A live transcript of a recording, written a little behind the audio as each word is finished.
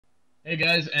Hey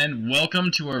guys, and welcome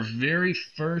to our very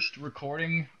first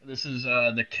recording. This is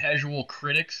the Casual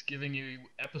Critics giving you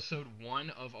episode 1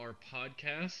 of our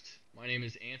podcast. My name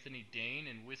is Anthony Dane,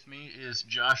 and with me is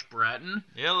Josh Bratton.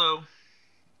 Hello.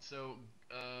 So,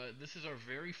 this is our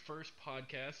very first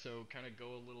podcast, so kind of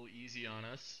go a little easy on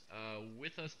us.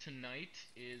 With us tonight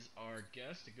is our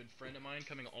guest, a good friend of mine,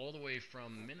 coming all the way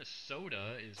from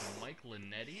Minnesota, is Mike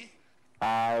Linetti.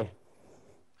 Hi.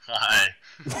 Hi.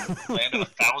 Land of a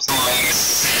thousand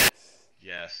lakes.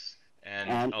 Yes.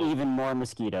 And even more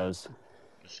mosquitoes.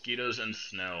 Mosquitoes and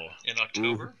snow. In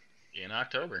October? In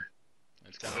October.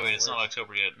 That's kind of wait, it's not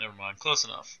October yet. Never mind. Close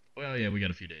enough. Well, yeah, we got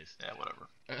a few days. Yeah, whatever.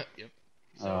 Yep.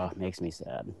 So, makes me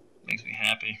sad. Makes me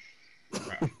happy.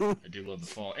 I do love the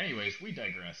fall. Anyways, we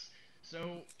digress.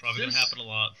 So Probably gonna happen a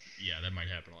lot. Yeah, that might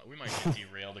happen a lot. We might get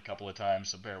derailed a couple of times,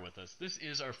 so bear with us. This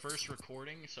is our first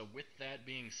recording, so with that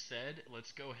being said,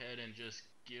 let's go ahead and just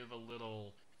give a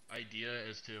little idea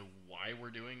as to why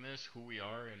we're doing this, who we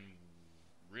are, and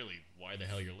really why the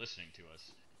hell you're listening to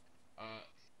us.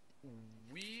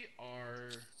 We are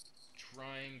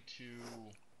trying to...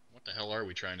 What the hell are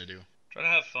we trying to do? Try to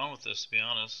have fun with this, to be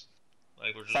honest.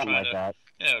 Like, we're just Something trying like to... that.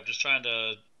 Yeah, we're just trying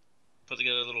to put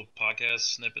together a little podcast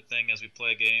snippet thing as we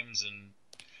play games and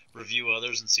review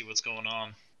others and see what's going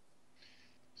on.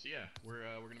 So yeah, we're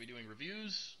going to be doing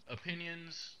reviews,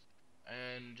 opinions,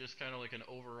 and just kind of like an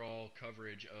overall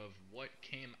coverage of what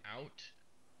came out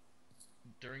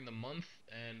during the month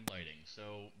and lighting.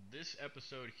 So this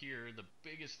episode here, the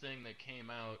biggest thing that came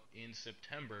out in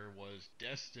September was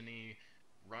Destiny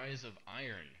Rise of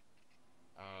Iron.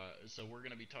 So we're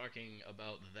going to be talking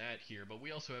about that here, but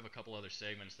we also have a couple other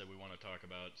segments that we want to talk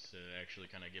about to actually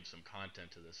kind of give some content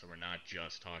to this, so we're not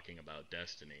just talking about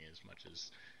Destiny as much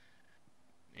as,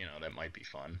 that might be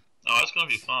fun. Oh, it's going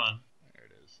to be fun. There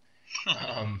it is.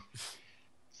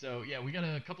 So yeah, we got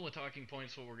a couple of talking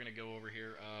points what we're going to go over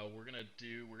here. We're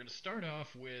going to start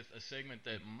off with a segment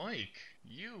that Mike,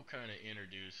 you kind of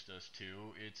introduced us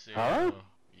to. It's a, Huh?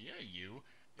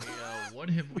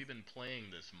 what have we been playing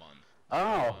this month?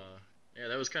 Oh. Yeah,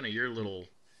 that was kind of your little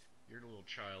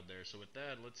child there. So with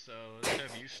that, let's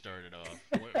have you start it off.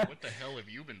 What the hell have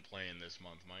you been playing this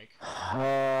month, Mike?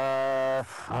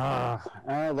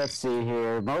 Let's see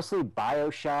here. Mostly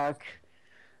Bioshock,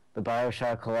 the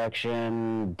Bioshock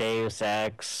collection, Deus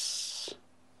Ex.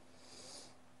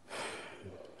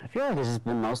 I feel like this has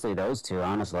been mostly those two,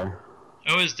 honestly.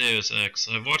 How is Deus Ex?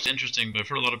 I've watched Interesting, but I've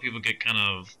heard a lot of people get kind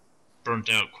of burnt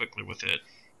out quickly with it.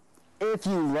 If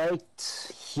you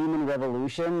liked Human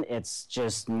Revolution, it's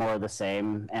just more the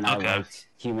same, and Okay. I liked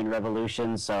Human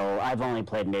Revolution, so I've only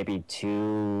played maybe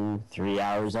 2-3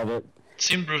 hours of it.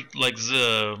 Seemed like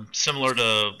similar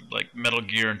to like Metal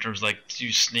Gear in terms of, like,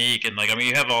 you sneak and, like, I mean,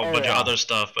 you have a bunch of other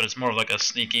stuff, but it's more of like a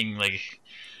sneaking, like,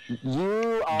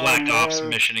 You are Black Ops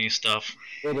more- mission-y stuff.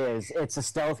 It is. It's a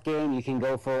stealth game. You can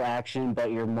go full action,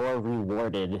 but you're more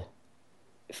rewarded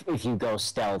if you go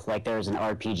stealth. Like, there's an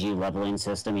RPG leveling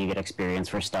system. You get experience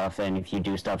for stuff, and if you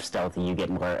do stuff stealthy, you get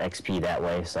more XP that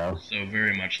way. So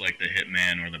very much like the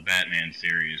Hitman or the Batman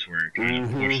series, where it kind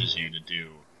of pushes you to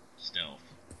do stealth.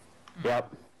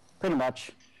 Yep, pretty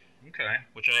much. Okay.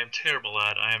 Which I am terrible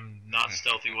at. I am not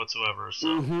stealthy whatsoever.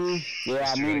 So.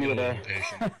 Yeah, me neither.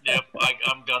 Yep.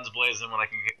 I'm guns blazing when I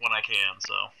can.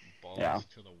 So. Balls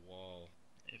to the wall.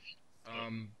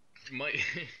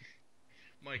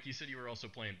 Mike, you said you were also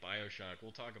playing Bioshock.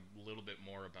 We'll talk a little bit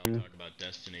more about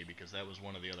Destiny, because that was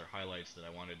one of the other highlights that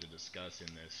I wanted to discuss in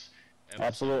this episode.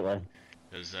 Absolutely.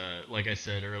 Because, like I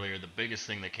said earlier, the biggest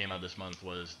thing that came out this month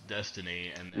was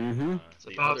Destiny, and then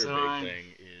the about other time. big thing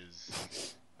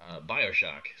is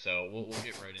Bioshock. So we'll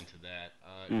get right into that.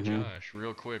 Josh,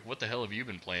 real quick, what the hell have you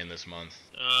been playing this month?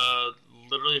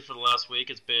 Literally for the last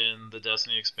week, it's been the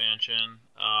Destiny expansion.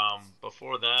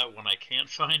 Before that, when I can't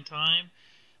find time,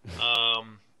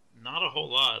 not a whole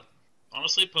lot.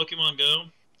 Honestly, Pokemon Go,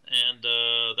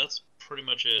 and that's pretty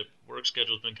much it. Work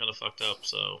schedule's been kind of fucked up,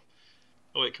 so.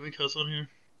 Oh wait, can we cuss on here?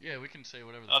 Yeah, we can say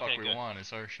whatever the fuck we good. want.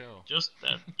 It's our show. Just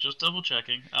double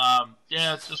checking.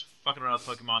 Yeah, it's just fucking around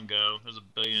with Pokemon Go. There's a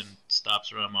billion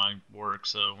stops around my work,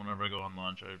 so whenever I go on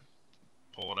lunch, I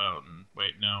pull it out and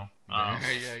wait. No.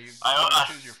 Yeah, you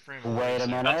choose your frame. Wait a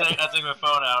minute. I take my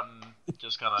phone out and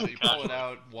just kind of. So you pull it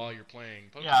out while you're playing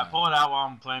Pokemon. Yeah, I pull it out while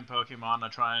I'm playing Pokemon. I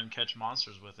try and catch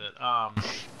monsters with it.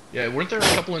 Yeah, weren't there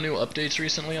a couple of new updates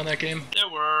recently on that game? There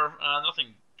were nothing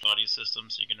buddy system,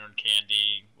 so you can earn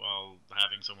candy while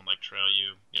having someone like trail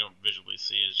you. You don't visually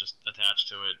see it; it's just attached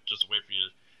to it. Just a way for you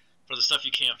to, for the stuff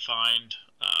you can't find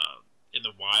in the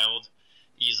wild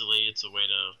easily. It's a way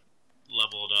to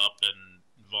level it up and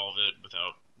evolve it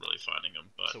without really finding them.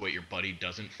 But So wait, your buddy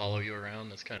doesn't follow you around?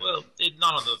 That's kind well, of...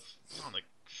 not on the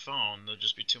phone. There'd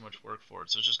just be too much work for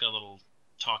it. So it's just got a little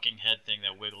talking head thing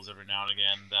that wiggles every now and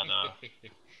again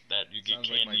that you get Sounds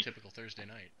candy. like my typical Thursday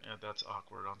night. Yeah, that's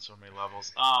awkward on so many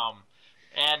levels.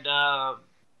 And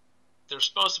they're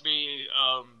supposed to be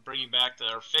bringing back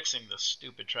fixing the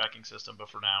stupid tracking system, but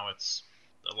for now it's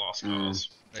a lost cause.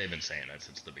 They've been saying that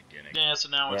since the beginning. Yeah, so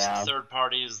now it's third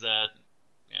parties that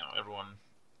everyone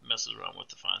messes around with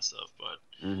to find stuff.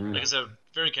 But like I said,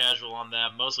 very casual on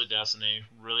that. Mostly Destiny.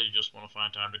 Really just want to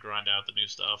find time to grind out the new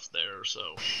stuff there.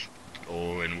 So.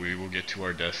 Oh, and we will get to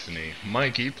our Destiny.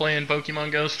 Mike, are you playing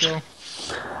Pokemon Go still?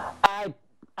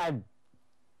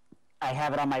 I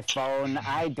have it on my phone.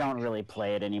 I don't really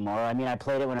play it anymore. I mean, I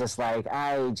played it when it was like,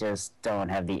 I just don't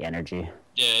have the energy.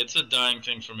 Yeah, it's a dying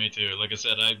thing for me too. Like I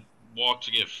said, I walk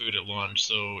to get food at lunch,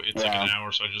 so it's like an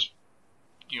hour, so I just,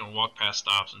 walk past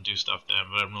stops and do stuff then,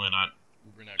 but I'm really not.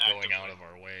 We're not going out of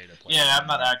our way to play. Yeah, I'm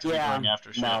not actively going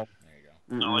after shit. No. There you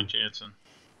go. Not like Jansen.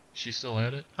 She's still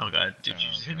at it? Oh, God. Did you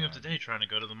just hit me up today trying to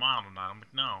go to the mall tonight? I'm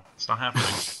like, no, it's not happening.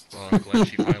 Well, I'm glad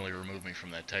she finally removed me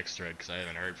from that text thread because I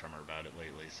haven't heard from her about it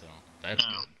lately, so that's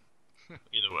good.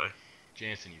 Either way.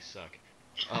 Jansen, you suck.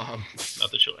 Not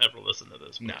that she'll ever listen to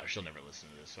this. No, she'll never listen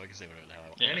to this, so I can say whatever the hell I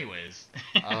want. Anyways,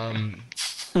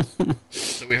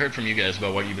 so we heard from you guys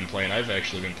about what you've been playing. I've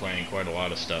actually been playing quite a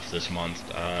lot of stuff this month.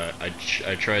 I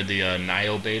tried the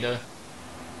Nio beta.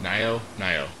 Nio?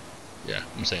 Yeah,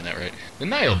 I'm saying that right. The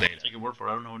Nio beta. Take your word for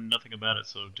it. I don't know nothing about it,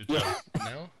 so do tell.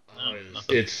 No? No,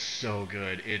 it's so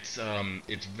good. It's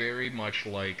very much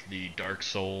like the Dark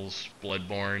Souls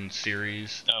Bloodborne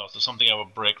series. Oh, so something I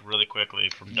would break really quickly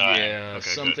from dying. Yeah, okay,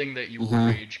 something that you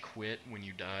rage quit when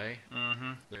you die.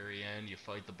 Mm-hmm. Very end, you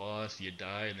fight the boss, you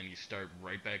die, and then you start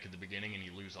right back at the beginning and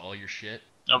you lose all your shit.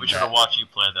 I'll be sure to watch you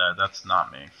play that. That's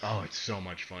not me. Oh, it's so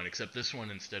much fun. Except this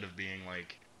one, instead of being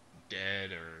like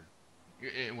dead or...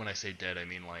 When I say dead, I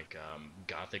mean like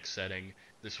gothic setting.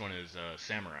 This one is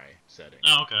samurai setting.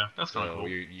 Oh, okay. That's kind of So cool.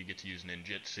 you get to use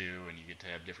ninjutsu, and you get to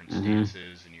have different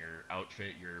stances, and your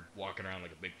outfit, you're walking around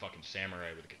like a big fucking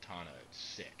samurai with a katana. It's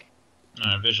sick.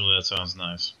 Visually, that sounds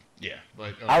nice. Yeah,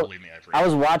 but believe me, I've I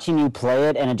was watching you play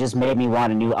it, and it just made me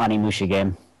want a new Onimusha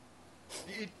game.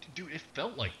 Dude, it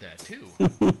felt like that too.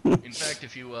 In fact,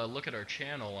 if you look at our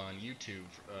channel on YouTube,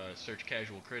 search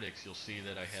Casual Critics, you'll see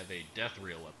that I have a death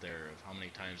reel up there of how many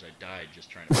times I died just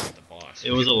trying to fight the boss.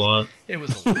 It was a lot. It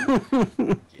was a lot.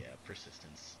 Yeah,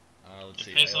 persistence. Let's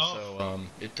see. Pays I also,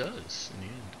 it does in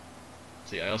the end.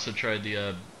 See, I also tried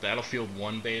the Battlefield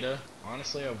 1 beta.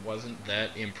 Honestly, I wasn't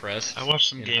that impressed. I watched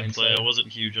some gameplay. Hindsight. I wasn't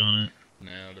huge on it.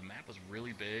 No, the map was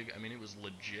really big. I mean, it was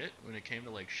legit when it came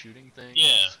to like shooting things.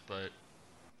 Yeah. But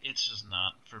it's just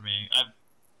not for me. I've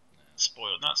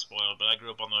not spoiled, but I grew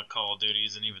up on the Call of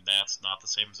Duties, and even that's not the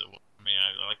same as it was for me.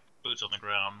 I like boots on the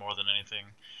ground more than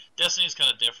anything. Destiny's kind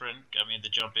of different. I mean, the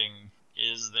jumping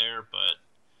is there, but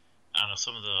I don't know,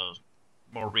 some of the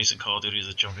more recent Call of Duties,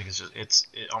 the jumping is just, it's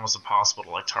almost impossible to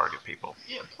like target people.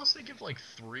 yeah, plus they give like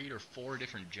 3 or 4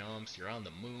 different jumps. You're on the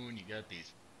moon. You got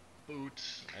these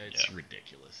boots. It's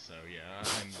ridiculous. So yeah,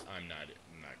 I'm not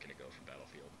gonna go for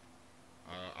Battlefield.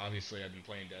 Obviously, I've been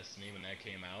playing Destiny when that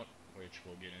came out, which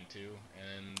we'll get into,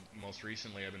 and most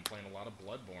recently I've been playing a lot of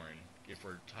Bloodborne, if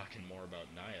we're talking more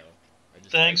about Nio.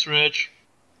 Thanks, Rich.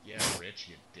 Yeah, Rich,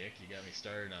 you dick, you got me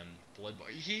started on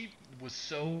Bloodborne. He was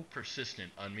so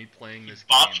persistent on me playing this game.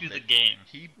 Bought you the game.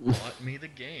 He bought me the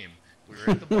game. We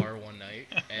were at the bar one night,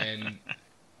 and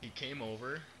he came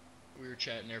over, we were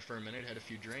chatting there for a minute, had a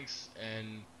few drinks,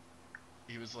 and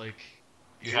he was like,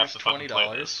 You have to fucking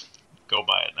play this. Go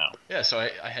buy it now. Yeah, so I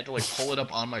had to like pull it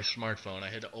up on my smartphone. I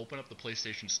had to open up the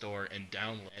PlayStation Store and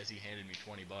download as he handed me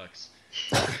 $20.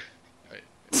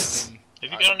 Have you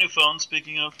got a new phone,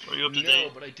 speaking of? Are you up to date?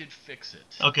 No, but I did fix it.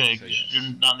 Okay, so, yes. You're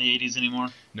not in the 80s anymore?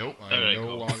 Nope, I'm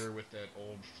no longer with that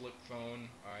old flip phone.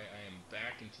 I am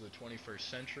back into the 21st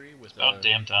century with About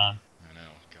damn time. I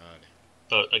know, God.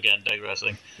 But again,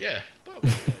 digressing. Yeah, but we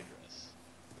digress.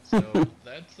 So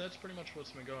that's pretty much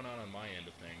what's been going on my end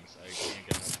of things. I can't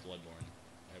get enough Bloodborne.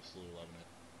 Absolutely loving it.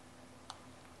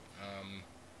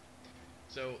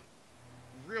 So,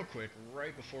 real quick,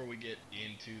 right before we get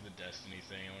into the Destiny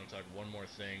thing, I want to talk one more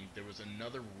thing. There was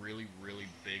another really, really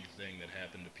big thing that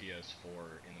happened to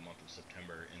PS4 in the month of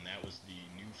September, and that was the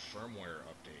new firmware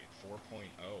update,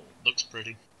 4.0. Looks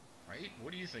pretty. Right?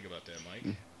 What do you think about that,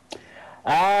 Mike?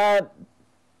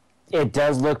 It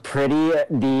does look pretty.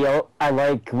 I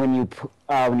like when you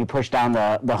push down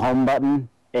the home button.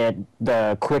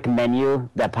 The quick menu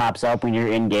that pops up when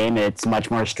you're in game. It's much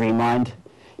more streamlined.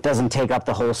 It doesn't take up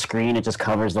the whole screen. It just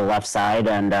covers the left side.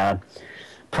 And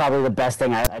probably the best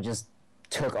thing. I just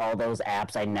took all those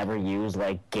apps I never used,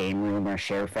 like Game Room or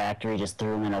Share Factory, just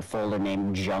threw them in a folder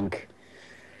named Junk.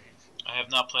 I have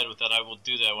not played with that. I will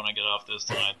do that when I get off this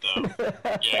tonight, though.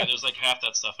 Yeah, there's like half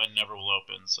that stuff I never will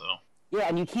open, so. Yeah,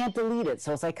 and you can't delete it,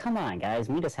 so it's like, come on, guys,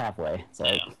 meet us halfway. It's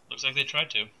like, yeah, looks like they tried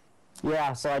to.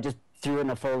 Yeah, so I just threw in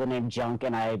a folder named Junk,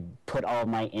 and I put all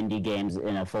my indie games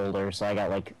in a folder, so I got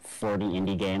like 40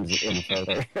 indie games in a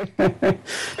folder. Yeah,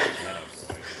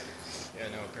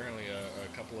 no, apparently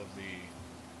a couple of the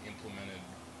implemented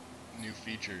new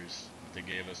features that they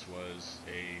gave us was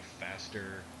a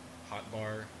faster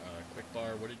hotbar, quick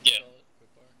bar, what did you call it?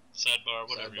 Quick bar? Sidebar,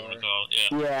 whatever you want to Sidebar. call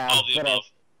it, Yeah, all the above.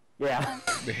 Yeah.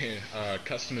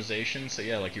 Customization, so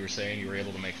yeah, like you were saying, you were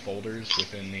able to make folders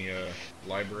within the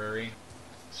library,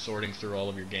 sorting through all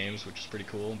of your games, which is pretty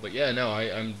cool. But yeah, no,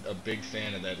 I'm a big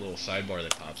fan of that little sidebar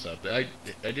that pops up. I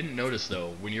didn't notice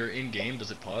though, when you're in game,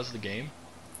 does it pause the game?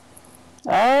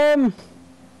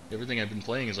 Everything I've been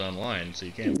playing is online, so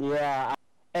you can't. Yeah.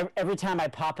 Every time I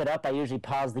pop it up, I usually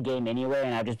pause the game anyway,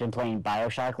 and I've just been playing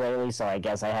Bioshock lately, so I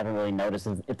guess I haven't really noticed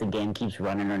if the game keeps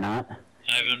running or not.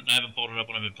 I haven't pulled it up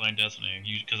when I've been playing Destiny,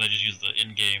 because I just use the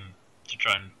in-game to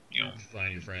try and,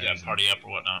 Find your friends. Yeah, party up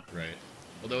or whatnot. Right.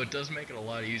 Although it does make it a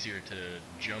lot easier to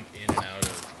jump in and out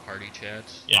of party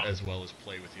chats, as well as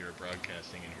play with your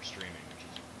broadcasting and your streaming, which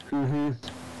is really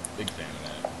big fan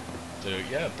of that. So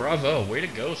yeah, bravo, way to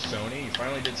go, Sony. You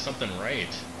finally did something right.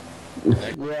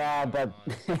 Yeah, but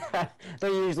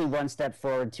they're usually one step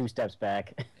forward, two steps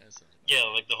back. Yeah,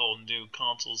 like the whole new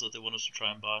consoles that they want us to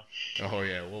try and buy. Oh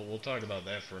yeah, we'll talk about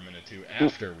that for a minute too,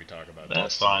 after we talk about that.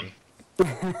 That's fine. We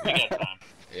got time.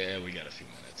 Yeah, we got a few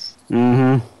minutes.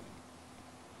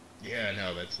 Yeah,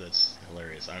 no, that's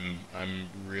hilarious. I'm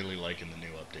really liking the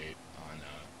new update on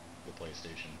the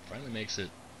PlayStation. Finally makes it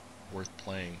worth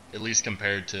playing, at least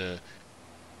compared to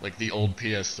like the old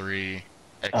PS3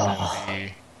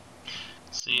 XMB.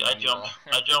 See, I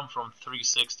jumped from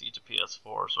 360 to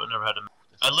PS4, so I never had to.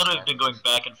 I literally have been going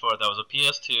back and forth. I was a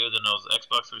PS2, then I was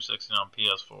Xbox 360, now I'm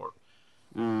PS4.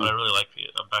 But I really like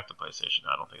I'm back to PlayStation.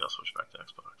 I don't think I'll switch back to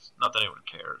Xbox. Not that anyone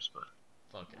cares, but.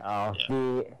 Fuck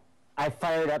it. I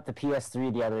fired up the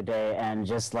PS3 the other day, and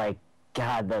just like,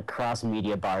 God, the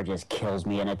cross-media bar just kills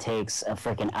me, and it takes a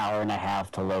freaking hour and a half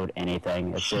to load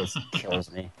anything. It just kills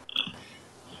me.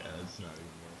 Yeah, it's not even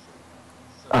worth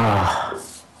it.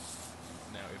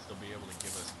 So, now, if they'll be able to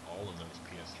give us all of those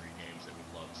PS3 games that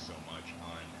we love so much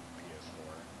on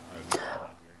PS4, I would be happier.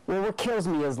 Well, what kills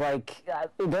me is, like,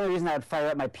 the only reason I would fire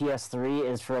up my PS3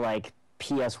 is for, like,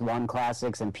 PS1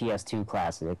 classics and PS2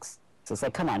 classics. So it's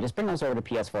like, come on, just bring those over to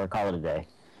PS4, call it a day.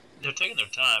 They're taking their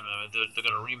time. I mean, they're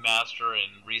going to remaster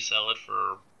and resell it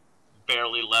for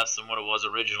barely less than what it was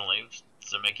originally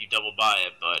to make you double buy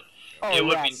it, but it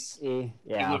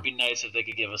would be nice if they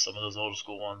could give us some of those old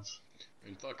school ones.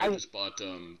 And fuck, I just bought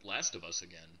Last of Us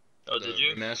again. Oh, did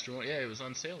you? Remastered one. Yeah, it was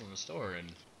on sale in the store,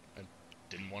 and I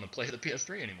didn't want to play the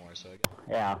PS3 anymore, so I got it.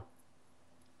 Yeah.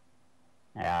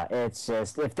 Yeah, it's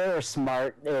just, if they were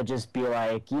smart, it would just be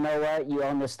like, you know what, you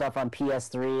own this stuff on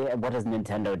PS3, and what does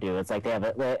Nintendo do? It's like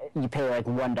you pay like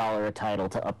 $1 a title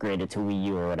to upgrade it to Wii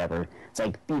U or whatever. It's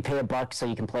like, you pay $1 so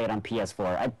you can play it on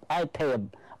PS4. I'd pay a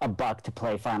 $1 to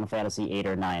play Final Fantasy 8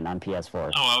 or 9 on PS4.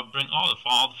 Oh, I would bring all the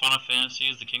Final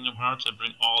Fantasies, the Kingdom Hearts, I'd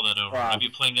bring all that over. I'd be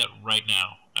playing that right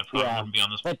now. I probably wouldn't be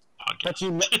on this podcast.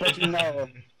 But you know,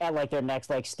 at like their next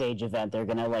like stage event, they're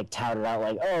gonna like tout it out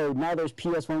like, oh, now there's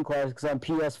PS1 classics on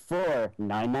PS4,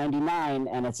 $9.99,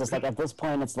 and it's just like at this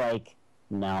point, it's like,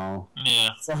 no. Yeah.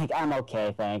 It's like, I'm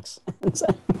okay, thanks. That's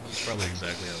probably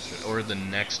exactly how it's going. Or the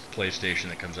next PlayStation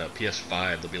that comes out,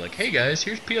 PS5, they'll be like, hey guys,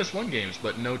 here's PS1 games,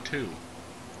 but no 2.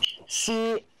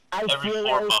 See, I feel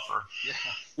like buffer.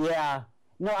 Yeah.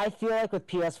 No, I feel like with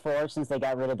PS4, since they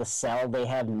got rid of the cell, they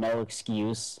have no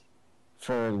excuse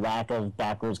for lack of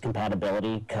backwards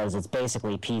compatibility, because it's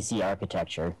basically PC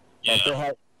architecture. Yeah. Like, they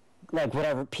have, like,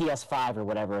 whatever, PS5 or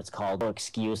whatever it's called, no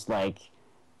excuse, like,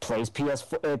 plays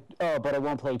PS4, but it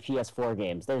won't play PS4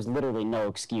 games. There's literally no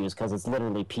excuse, because it's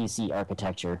literally PC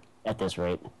architecture at this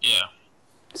rate. Yeah.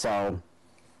 So,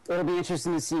 it'll be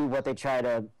interesting to see what they try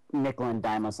to nickel and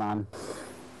dime us on.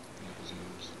 Nickels and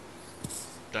nipples.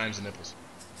 Dimes and nipples.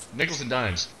 Nickels and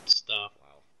dimes. Stop.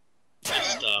 Wow.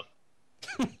 Just stop.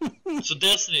 So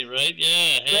Destiny, right? Yeah.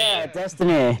 Hey. Yeah,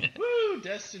 Destiny. Woo,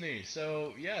 Destiny.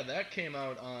 So yeah, that came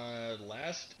out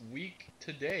last week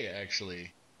today,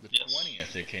 actually. The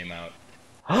 20th it came out.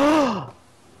 I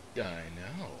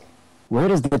know. Where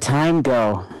does the time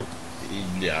go?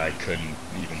 Yeah, I couldn't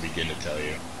even begin to tell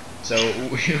you. So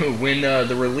when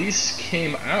the release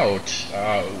came out,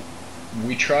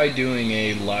 we tried doing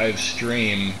a live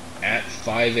stream at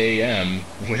 5 a.m.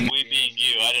 when We being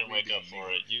you, I didn't wake up for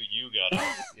it. You got up.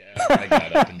 yeah, I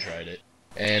got up and tried it.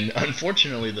 And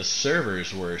unfortunately, the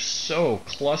servers were so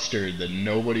clustered that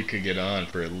nobody could get on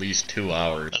for at least 2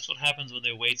 hours. That's what happens when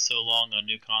they wait so long on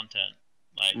new content.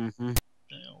 Like,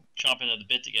 chomping at the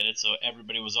bit to get it, so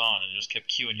everybody was on and just kept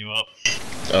queuing you up.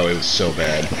 Oh, it was so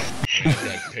bad. I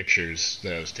had pictures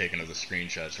that I was taking of the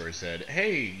screenshots where it said,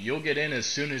 "Hey, you'll get in as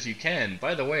soon as you can.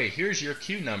 By the way, here's your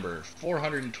queue number,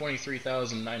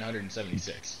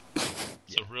 423,976."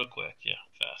 So real quick, yeah,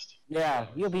 fast. Yeah,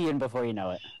 you'll be in before you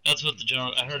know it. That's what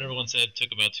I heard everyone said it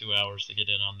took about 2 hours to get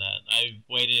in on that. I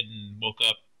waited and woke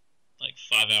up like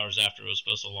 5 hours after it was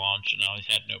supposed to launch, and I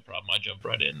had no problem. I jumped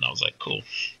right in, and I was like, cool.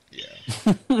 Yeah.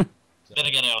 Then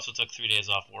again, I also took 3 days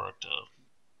off work to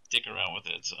dick around with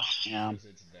it. So. Yeah.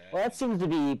 Well, that seems to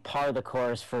be part of the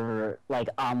course for like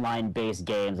online-based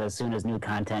games. As soon as new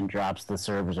content drops, the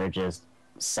servers are just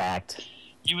sacked.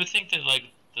 You would think that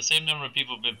like the same number of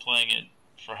people have been playing it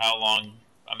for how long?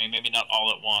 I mean, maybe not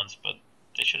all at once, but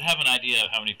they should have an idea of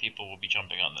how many people will be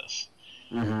jumping on this.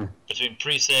 Mm-hmm. Between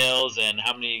pre-sales and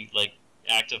how many like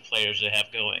active players they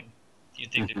have going,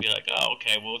 you'd think they'd be like, oh,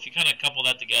 okay, well, if you kind of couple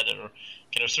that together,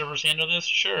 can our servers handle this?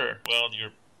 Sure. Well,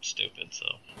 you're stupid,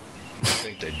 so. I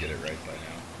think they'd get it right by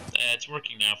now. It's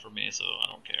working now for me, so I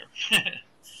don't care.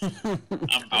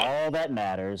 I'm good. All that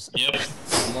matters. Yep.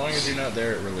 As long as you're not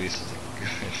there at release, it's good.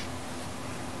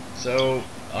 So,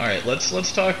 all right,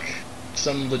 let's talk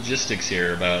some logistics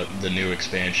here about the new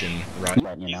expansion. Right?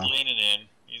 Letting you He's know. leaning in.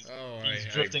 He's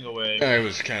drifting away. I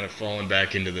was kind of falling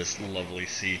back into this lovely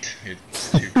seat.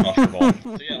 It's too comfortable.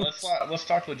 So yeah, let's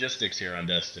talk logistics here on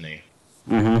Destiny.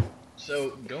 Mm-hmm.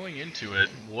 So going into it,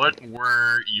 what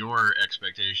were your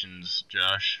expectations,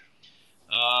 Josh?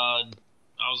 I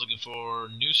was looking for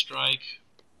new strike,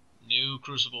 new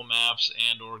Crucible maps,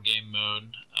 and/or game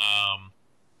mode.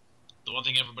 The one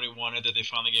thing everybody wanted that they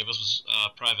finally gave us was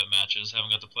private matches.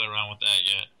 Haven't got to play around with that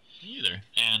yet. Me either.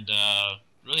 And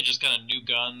really just kind of new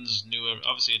guns,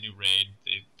 obviously a new raid.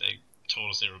 They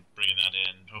told us they were bringing that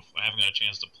in. I haven't got a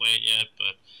chance to play it yet,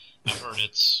 but I've heard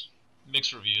it's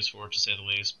mixed reviews for it, to say the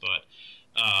least. But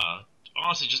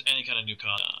honestly, just any kind of new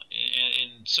content.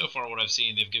 And so far, what I've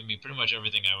seen, they've given me pretty much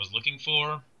everything I was looking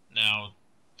for. Now,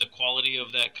 the quality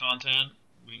of that content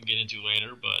we can get into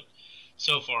later, but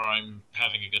so far I'm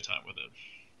having a good time with it.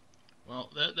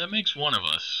 Well, that makes one of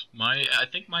us. I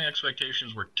think my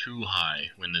expectations were too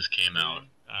high when this came out.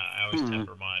 I always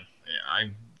temper mine.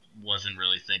 I wasn't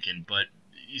really thinking, but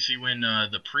you see, when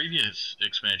the previous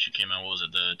expansion came out, what was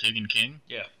it, the Taken King?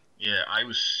 Yeah. Yeah, I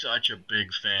was such a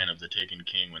big fan of the Taken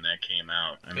King when that came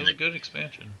out. I mean, it was a good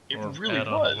expansion. It or really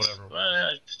add-on, was. Whatever. Well,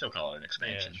 I still call it an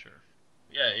expansion. Yeah, sure.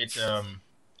 Yeah, it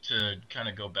to kind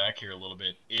of go back here a little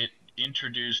bit, it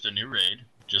introduced a new raid,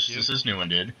 just as this new one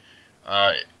did.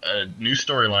 A new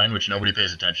storyline, which nobody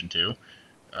pays attention to.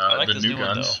 I like the this new new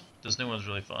guns. one, though. This new one's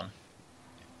really fun.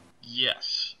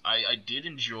 Yes, I did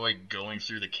enjoy going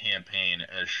through the campaign,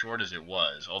 as short as it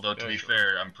was. Although, to Very be short.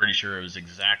 fair, I'm pretty sure it was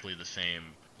exactly the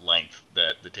same length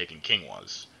that the Taken King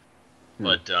was.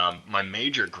 But my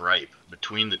major gripe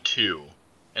between the two,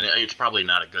 and it's probably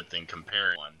not a good thing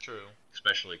comparing one, True.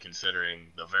 especially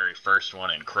considering the very first one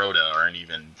and Crota aren't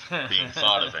even being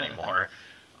thought of anymore.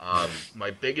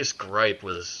 My biggest gripe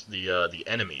was the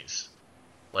enemies.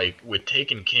 Like, with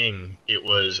Taken King, it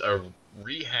was a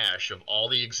rehash of all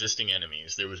the existing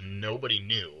enemies. There was nobody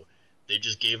new. They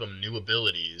just gave them new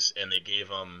abilities, and they gave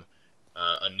them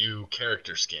a new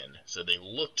character skin. So they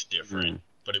looked different,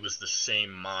 but it was the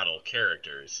same model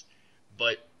characters.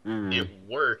 But it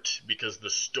worked because the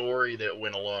story that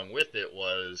went along with it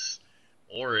was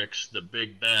Oryx, the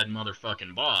big bad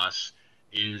motherfucking boss,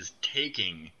 is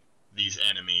taking these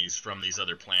enemies from these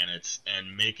other planets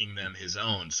and making them his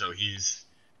own. So he's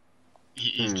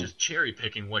just cherry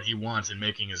picking what he wants and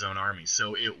making his own army.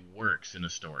 So it works in a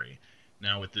story.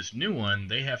 Now with this new one,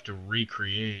 they have to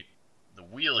recreate the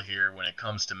wheel here when it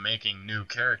comes to making new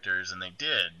characters, and they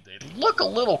did. They look a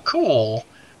little cool,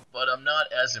 but I'm not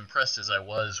as impressed as I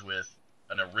was with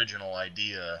an original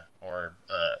idea or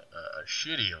a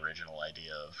shitty original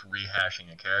idea of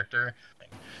rehashing a character.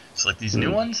 So like these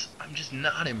new ones, I'm just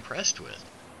not impressed with.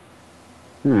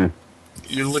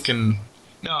 You're looking.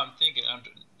 No, I'm thinking. I'm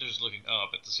just looking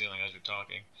up at the ceiling as you're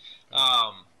talking.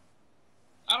 I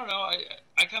don't know.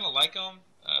 I kind of like them.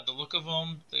 The look of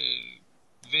them.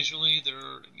 Visually,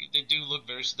 they do look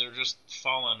very. They're just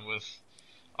fallen with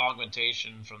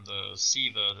augmentation from the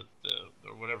SIVA,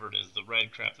 or whatever it is, the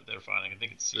red crap that they're finding. I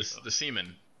think it's SIVA. The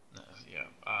semen.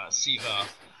 SIVA.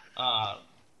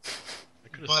 I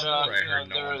could have But swore I you know, heard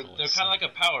no one call they're it kind of C. like a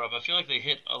power up. I feel like they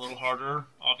hit a little harder,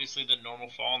 obviously, than normal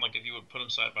Fallen. Like if you would put them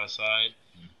side by side,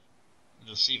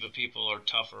 the Siva people are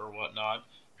tougher or whatnot.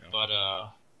 Yeah. But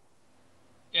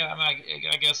yeah, I mean,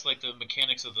 I guess like the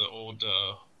mechanics of the old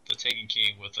the Taken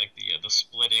King with like the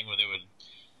splitting where they would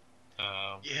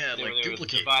Yeah, like they would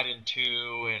duplicate. divide in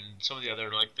two, and some of the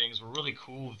other like things were really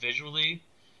cool visually.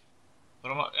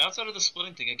 But outside of the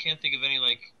splitting thing, I can't think of any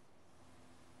like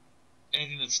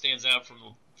anything that stands out from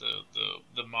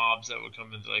the mobs that would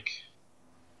come into like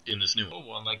In this new old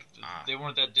one. Like Ah. they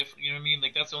weren't that different. You know what I mean?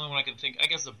 Like that's the only one I can think. I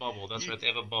guess the bubble. That's right. They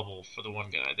have a bubble for the one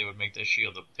guy. They would make their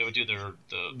shield. They would do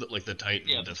like the Titan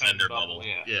Yeah, the Defender Titan bubble,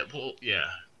 yeah. Yeah, well, yeah.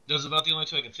 Those are about the only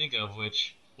two I can think of.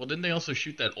 Which Well, didn't they also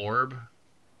shoot that orb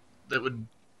that would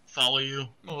follow you?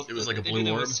 well, It was like a they blue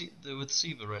do that orb? with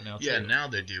Siva right now. Yeah, too. now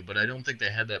they do, but I don't think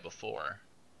they had that before.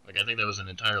 Like, I think that was an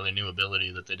entirely new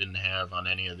ability that they didn't have on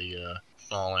any of the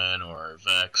Fallen or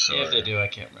Vex. Or... Yeah, if they do, I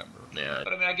can't remember. Yeah.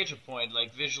 But I mean, I get your point.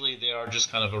 Like visually, they are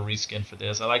just kind of a reskin for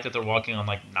this. I like that they're walking on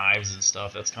like knives and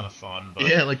stuff. That's kind of fun. But...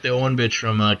 Yeah, like the one bitch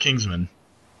from Kingsman.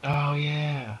 Oh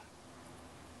yeah.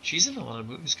 She's in a lot of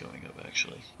movies coming up,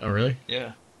 actually. Oh, really?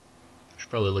 Yeah. Should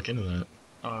probably look into that.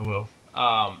 Oh, I will.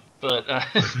 But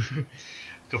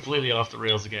completely off the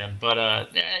rails again. But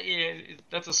yeah,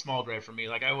 that's a small gripe for me.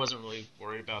 Like I wasn't really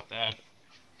worried about that.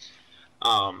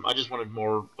 I just wanted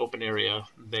more open area.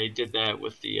 They did that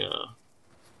with the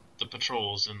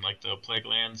patrols and like the plague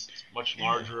lands. It's much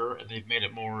larger, and they've made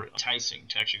it more enticing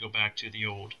to actually go back to the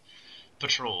old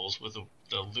patrols with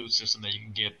the loot system that you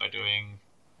can get by doing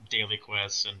daily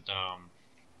quests and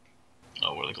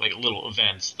or like little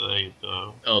events. The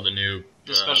new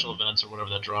special events or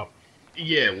whatever that drop.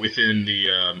 Yeah, within the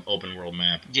open world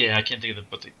map. Yeah, I can't think of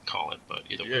what they call it, but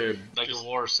either way. Like just the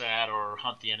war sat or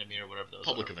hunt the enemy or whatever those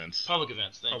public are. events. Public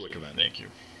events. Public event. Thank you.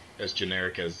 As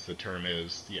generic as the term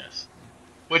is, yes.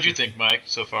 What'd you think, Mike,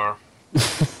 so far?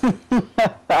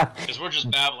 Because we're just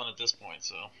babbling at this point,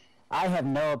 so. I have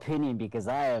no opinion because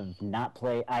I have not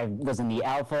played. I was in the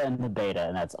alpha and the beta,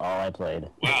 and that's all I played.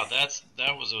 Wow,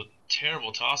 that was a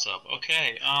terrible toss-up.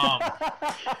 Okay,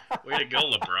 Way to go,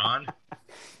 LeBron.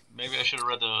 maybe I should have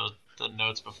read the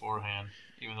notes beforehand,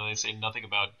 even though they say nothing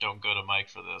about don't go to Mike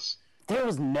for this. There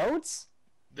was notes?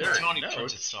 Tony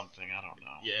printed something, I don't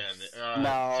know. Yeah.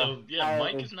 No, So, yeah,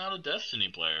 Mike is not a Destiny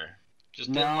player.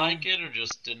 Just didn't like it or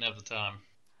just didn't have the time?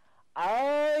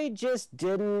 I just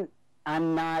didn't.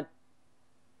 I'm not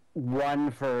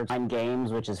one for time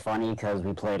games, which is funny because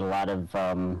we played a lot of.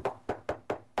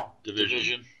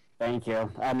 Division. Thank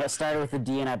you. I started with the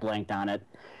D and I blanked on it.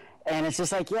 And it's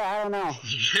just like, yeah, I don't know.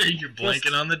 You're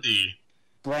blanking on the D.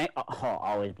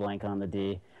 Always blank on the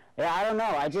D. Yeah, I don't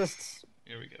know.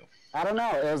 Here we go. I don't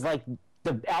know. It was like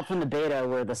the alpha and the beta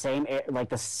were the same, like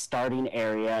the starting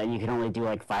area, and you could only do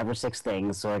like 5 or 6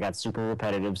 things. So I got super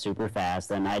repetitive, super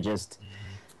fast, and I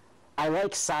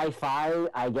like sci-fi.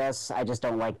 I guess I just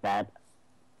don't like that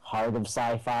hard of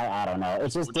sci-fi. I don't know. It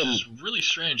just Which is really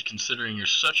strange considering you're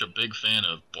such a big fan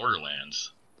of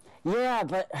Borderlands. Yeah,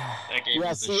 but that game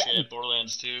is the shit.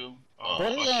 Borderlands 2. Oh,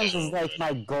 Borderlands is like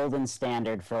my golden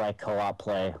standard for like co-op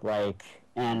play. Like,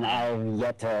 and I've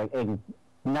yet to.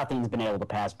 Nothing's been able to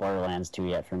pass Borderlands 2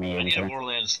 yet for me. I need a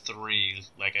Borderlands 3.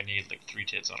 Like I need like 3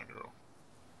 tits on a girl.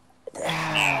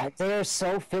 They're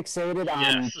so fixated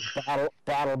on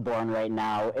Battleborn right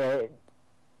now.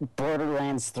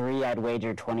 Borderlands 3, I'd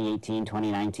wager 2018,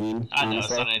 2019. I know, honestly. it's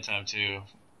not anytime too.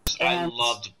 I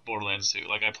loved Borderlands 2.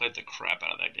 Like, I played the crap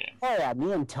out of that game. Oh yeah,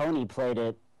 me and Tony played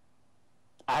it,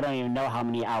 I don't even know how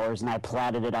many hours, and I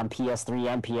platted it on PS3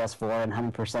 and PS4 and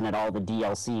 100%ed all the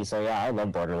DLC, so yeah, I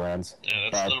love Borderlands. Yeah,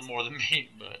 that's a little more than me,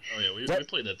 but... Oh yeah, we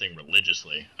played that thing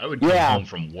religiously. I would come home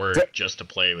from work just to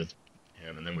play with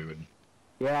him, and then we would...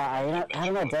 Yeah, I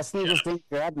don't know, Destiny just didn't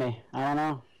grab me. I don't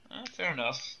know. Fair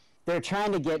enough. They're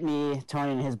trying to get me,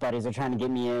 Tony and his buddies are trying to get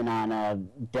me in on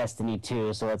Destiny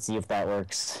 2, so let's see if that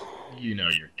works. You know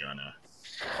you're gonna.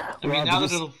 I mean, now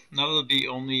that it'll be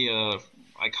only,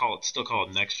 still call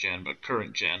it next gen, but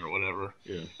current gen or whatever.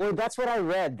 Yeah. Well, that's what I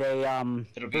read.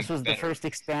 This was the first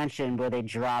expansion where they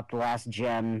dropped last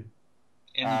gen.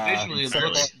 And visually,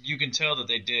 you can tell that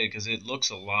they did because it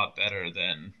looks a lot better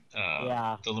than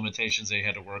the limitations they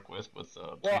had to work with.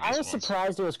 Well, I was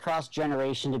surprised it was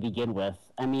cross-generation to begin with.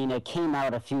 I mean, it came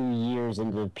out a few years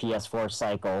into the PS4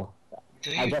 cycle.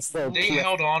 I guess they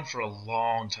held on for a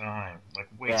long time, like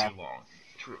way too long.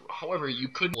 True. However, you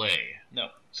could play. No.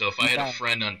 So if I had a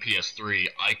friend on PS3,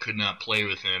 I could not play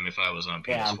with him if I was on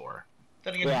PS4.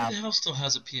 Then again, who the hell still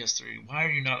has a PS3? Why are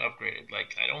you not upgraded?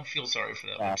 Like, I don't feel sorry for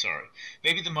them. I'm sorry.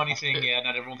 Maybe the money thing,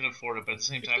 not everyone can afford it, but at the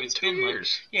same time, it's been 2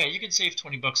 years. Like, you can save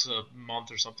 $20 a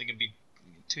month or something. It'd be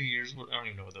 2 years. I don't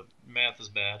even know. The math is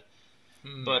bad.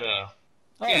 But,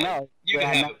 you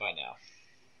can have it by now.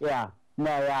 Yeah. No,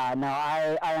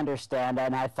 I understand,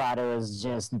 and I thought it was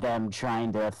just them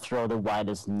trying to throw the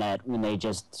widest net when they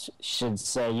just should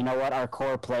say, you know what, our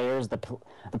core players, the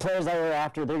players that we're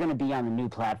after, they're going to be on the new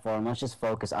platform. Let's just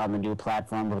focus on the new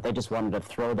platform. But they just wanted to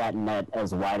throw that net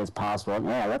as wide as possible. And,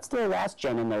 let's throw last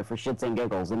gen in there for shits and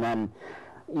giggles. And then,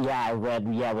 I read,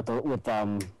 with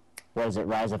what is it,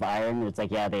 Rise of Iron? It's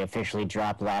like, they officially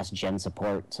dropped last gen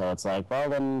support. So it's like, well,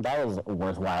 then that was a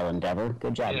worthwhile endeavor.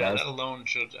 Good job, guys. That alone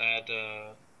should add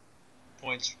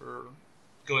points for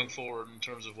going forward in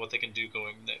terms of what they can do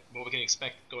what we can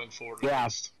expect going forward. Yeah.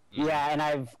 Yeah, and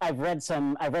I've read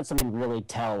something really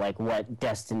tell like what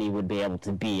Destiny would be able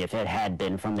to be if it had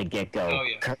been from the get-go. Oh,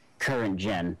 yeah. Current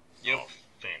gen. Yep. Oh,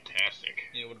 fantastic.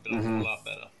 It would have been a whole lot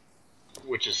better.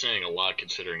 Which is saying a lot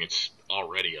considering it's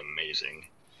already amazing.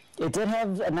 It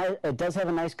does have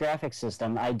a nice graphics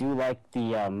system. I do like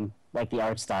the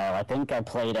art style. I think I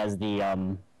played as the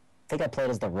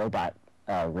robot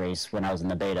race when I was in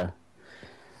the beta.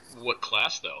 What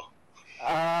class though?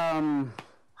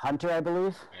 Hunter, I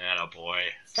believe. Attaboy.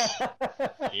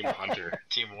 Team Hunter.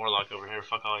 Team Warlock over here.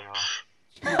 Fuck all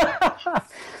y'all.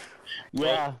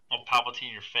 Yeah. I'll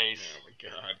Palpatine your face. Oh my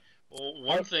god. Well,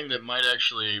 one thing that might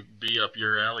actually be up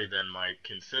your alley then, Mike,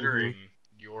 considering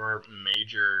your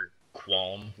major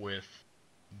qualm with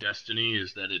Destiny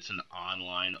is that it's an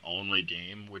online-only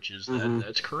game, which is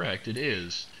that's correct, it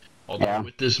is. Although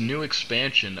with this new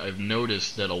expansion, I've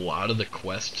noticed that a lot of the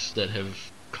quests that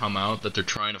have come out that they're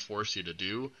trying to force you to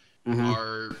do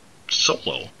are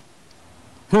solo.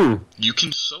 You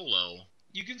can solo.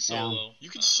 You can solo. You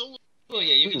can solo. Well,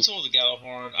 yeah, you can solo the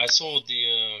Gjallarhorn. I sold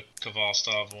the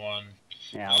Kvalstov one.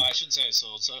 Yeah. I shouldn't say I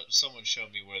sold. Someone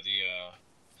showed me where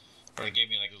or it gave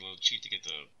me like a little cheat to get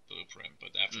the blueprint, but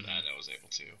after that I was able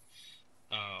to.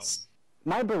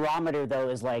 My barometer though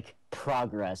is like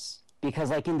progress, because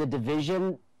like in the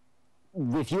Division,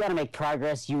 if you want to make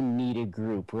progress, you need a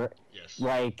group.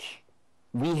 Like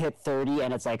we hit 30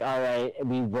 and it's like, all right,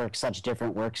 we work such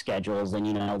different work schedules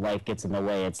and life gets in the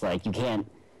way. It's like you can't.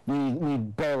 We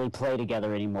barely play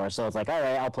together anymore, so it's like, all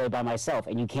right, I'll play by myself,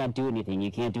 and you can't do anything.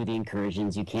 You can't do the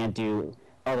incursions. You can't do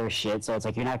other shit, so it's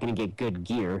like you're not going to get good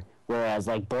gear. Whereas,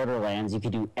 like, Borderlands, you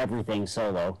could do everything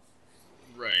solo.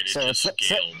 Right, it just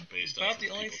scaled based off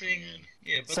the only thing.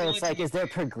 So it's like, is there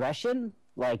progression?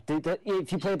 Like,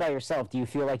 if you play by yourself, do you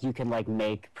feel like you can, like,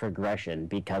 make progression?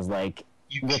 Because, like...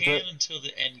 You can until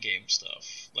the end game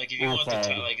stuff. Like, if you want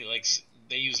to, like,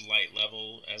 they use light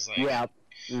level as, like... Yeah.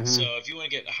 So if you want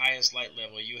to get the highest light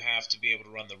level, you have to be able to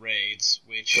run the raids,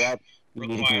 which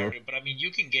require it. But I mean,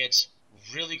 you can get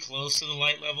really close to the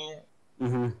light level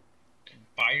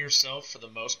by yourself for the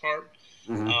most part.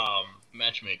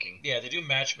 Matchmaking. Yeah, they do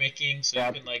matchmaking, so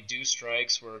you can like do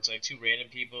strikes where it's like two random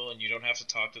people, and you don't have to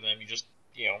talk to them. You just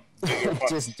do your part.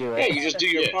 Just do it. Yeah, you just do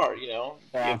your part.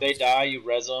 If they die, you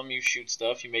res them, you shoot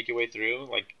stuff, you make your way through.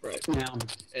 Like Yeah.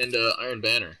 And Iron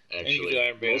Banner actually. And you can do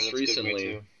Iron Banner. Most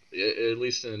recently. At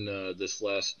least in this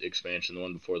last expansion, the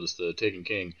one before this, the Taken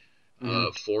King,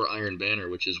 for Iron Banner,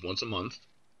 which is once a month,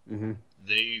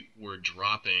 they were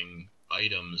dropping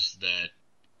items that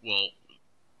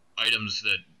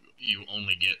you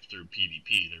only get through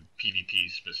PvP. They're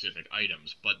PvP-specific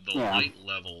items, but the light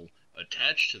level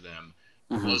attached to them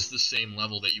was the same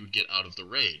level that you would get out of the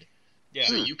raid. Yeah.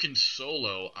 So you can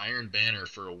solo Iron Banner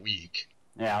for a week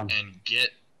and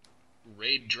get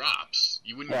raid drops.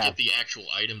 You wouldn't get the actual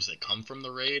items that come from the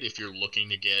raid if you're looking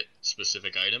to get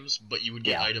specific items, but you would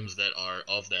get items that are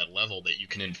of that level that you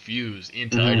can infuse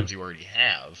into items you already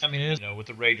have. I mean, with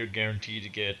the raid, you're guaranteed to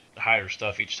get higher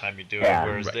stuff each time you do it,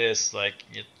 whereas this, like,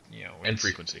 and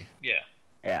frequency. Yeah.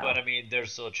 But I mean,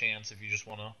 there's still a chance if you just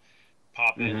want to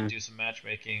pop in and do some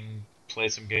matchmaking, play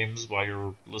some games while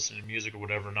you're listening to music or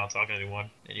whatever, not talking to anyone,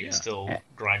 and you can still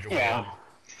grind your way up.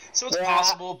 So it's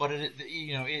possible, but it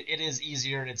is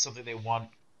easier, and it's something they want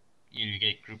you to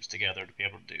get groups together to be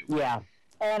able to do. Yeah,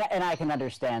 and I can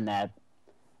understand that.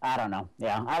 I don't know.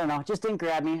 Yeah, I don't know. Just didn't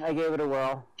grab me. I gave it a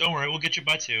whirl. Don't worry, we'll get you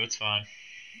by 2. It's fine.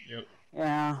 Yep.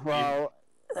 Yeah, well...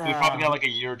 We probably got like a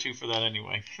year or 2 for that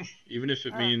anyway. Even if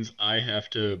it means I have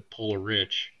to pull a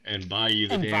Rich and buy you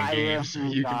the damn game so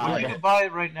you can play You it. can buy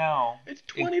it right now. It's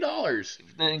 $20.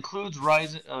 That includes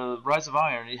Rise of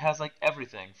Iron. It has like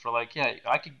everything for like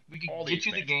we could get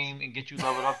you the game and get you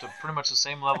leveled up to pretty much the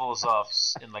same level as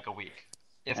us in like a week,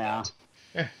 if not.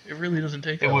 Yeah, it really doesn't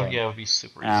take that long. long. Yeah, it would be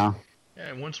super easy. Yeah,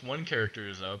 and once one character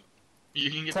is up, you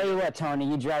can get. Tell you what, Tony,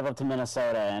 you drive up to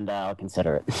Minnesota and I'll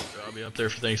consider it. I'll be up there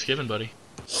for Thanksgiving, buddy.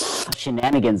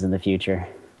 Shenanigans in the future.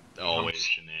 Always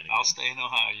shenanigans. I'll stay in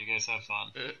Ohio. You guys have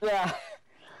fun.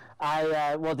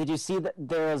 Yeah. Well, did you see that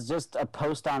there was just a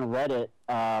post on Reddit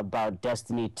about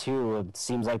Destiny 2? It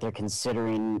seems like they're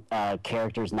considering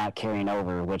characters not carrying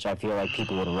over, which I feel like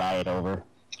people would riot over.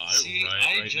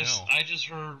 I just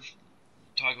heard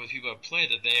talking with people that play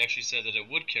that they actually said that it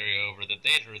would carry over, that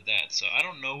they'd heard that. So I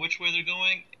don't know which way they're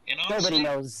going. And honestly,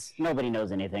 nobody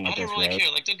knows anything at this rate. I don't really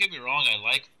care. Like, don't get me wrong, I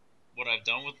like what I've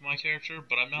done with my character,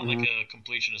 but I'm not like a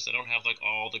completionist. I don't have like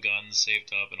all the guns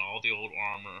saved up and all the old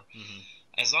armor.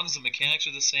 As long as the mechanics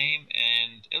are the same,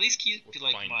 and at least keep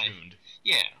like fine-tuned.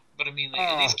 But I mean, like,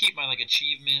 at least keep my like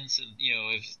achievements, and you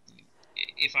know,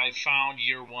 if I found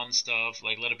year one stuff,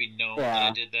 like let it be known that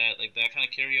I did that, like that kind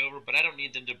of carry over. But I don't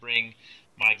need them to bring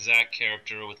my exact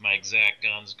character with my exact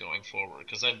guns going forward,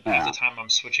 because half the time I'm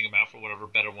switching them out for whatever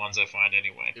better ones I find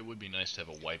anyway. It would be nice to have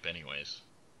a wipe anyways.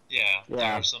 Yeah,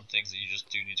 there are some things that you just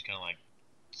do need to kind of like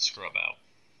scrub out.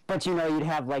 But you know, you'd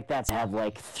have like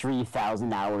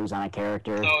 3,000 hours on a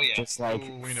character. Oh yeah, just like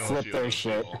flip their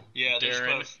shit. Yeah,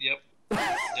 Darren. Yep.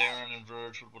 Darren and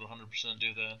Verge would 100%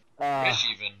 do that.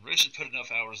 Rich has put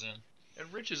enough hours in.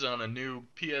 And Rich is on a new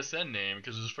PSN name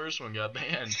because his first one got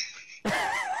banned.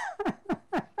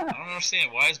 I don't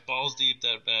understand. Why is Balls Deep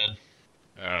that bad?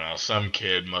 I don't know. Some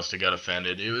kid must have got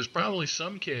offended. It was probably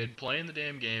some kid playing the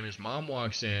damn game. His mom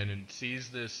walks in and sees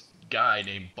this guy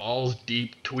named Balls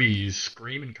Deep Tweez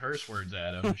screaming curse words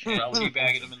at him. She probably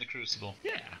teabagging him in the Crucible.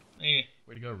 Yeah. Hey.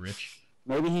 Way to go, Rich.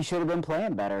 Maybe he should have been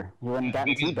playing better. He wouldn't have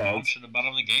gotten teabagged. Maybe his mom should have bought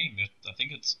him the game. I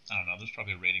think it's, I don't know, there's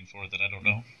probably a rating for it that I don't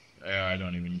know. Yeah, I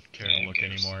don't even care to look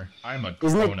anymore. I'm a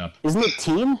grown-up. Isn't it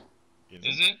teen?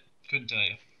 Is it? Couldn't tell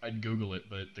you. I'd Google it,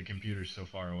 but the computer's so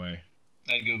far away.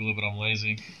 I'd Google it, but I'm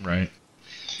lazy. Right.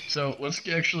 So let's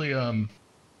actually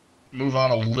move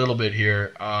on a little bit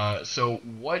here. So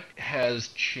what has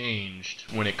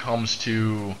changed when it comes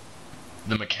to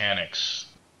the mechanics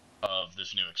of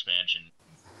this new expansion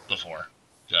before,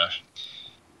 Josh?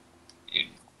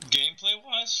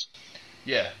 Gameplay-wise?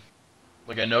 Yeah.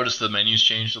 Like, I noticed the menus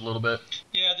changed a little bit.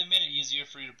 Yeah, they made it easier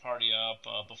for you to party up.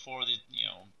 Before,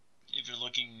 if you're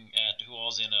looking at who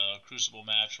all's in a Crucible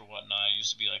match or whatnot, it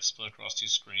used to be, like, split across two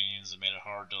screens. It made it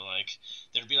hard to, like,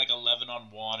 there'd be, like, 11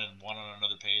 on one and one on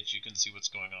another page. You couldn't see what's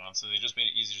going on. So they just made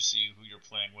it easier to see who you're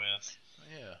playing with.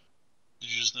 Yeah.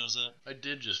 Did you just notice that? I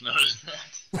did just notice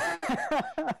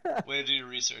that. Way to do your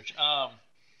research.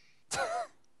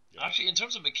 Actually, in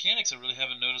terms of mechanics, I really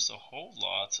haven't noticed a whole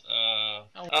lot.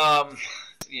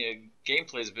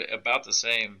 Gameplay's about the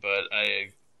same, but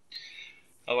I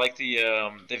like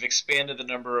the they've expanded the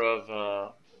number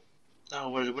of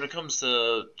when it comes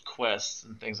to quests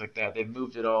and things like that, they've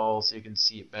moved it all so you can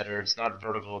see it better. It's not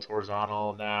vertical, it's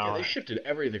horizontal now. Yeah, they shifted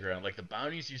everything around. Like, the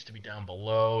bounties used to be down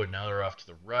below, and now they're off to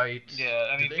the right. Yeah,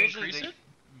 I mean, did they increase it?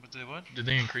 What? Did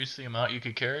they increase the amount you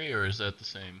could carry, or is that the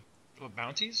same? What,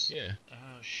 bounties? Yeah.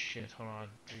 Oh, shit, hold on.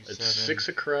 3, It's 7. 6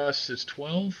 across, it's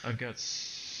 12? I've got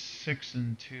 6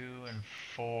 and 2 and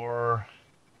 4,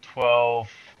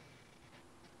 12.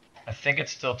 I think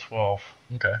it's still 12.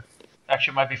 Okay.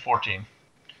 Actually, it might be 14.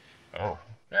 Oh.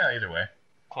 Yeah, either way.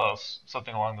 Close.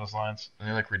 Something along those lines. And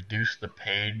they, like, reduce the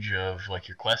page of, like,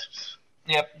 your quests?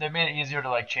 Yep, they made it easier to,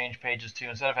 like, change pages, too.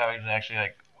 Instead of having to actually,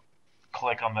 like,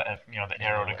 click on the, the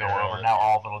arrow to go over, now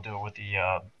all of it will do it with the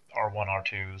R1,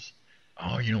 R2s.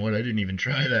 Oh, you know what? I didn't even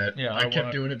try that. Yeah, I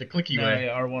kept doing it the clicky way.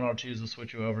 Yeah, R1, R2s will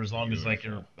switch you over as long as, like,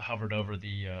 you're hovered over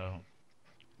the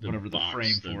whatever the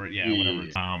frame for it. Yeah,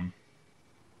 whatever.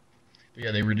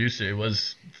 Yeah, they reduced it. It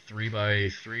was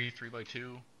 3x3,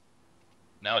 3x2.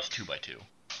 Now it's 2x2.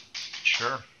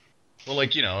 Sure. Well,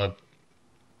 like,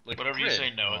 like whatever you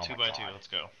say, no, 2x2. Let's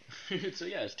go. So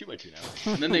yeah, it's 2x2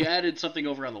 now. And then they added something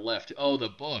over on the left. Oh, the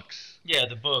books. Yeah,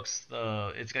 the books.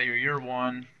 It's got your year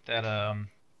one. That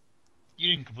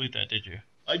you didn't complete that, did you?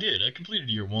 I did. I completed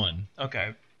year 1.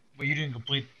 Okay, but you didn't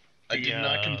complete. I did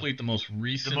not complete the most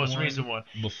recent one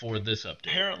before this update.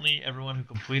 Apparently, everyone who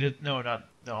completed... No,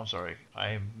 I'm sorry. I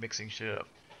am mixing shit up.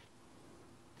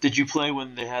 Did you play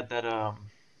when they had that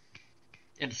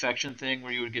infection thing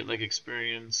where you would get, like,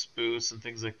 experience boosts and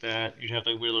things like that? You'd have,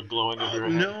 like, weird little glowing over your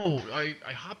head? No,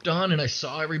 I hopped on and I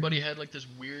saw everybody had, like, this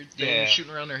weird thing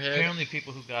shooting around their head. Apparently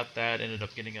people who got that ended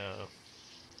up getting a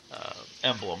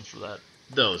emblem for that.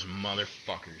 Those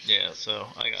motherfuckers. Yeah, so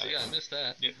I got it. Yeah, I missed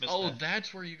that. Yeah, that.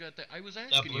 That's where you got that. I was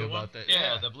asking you about that.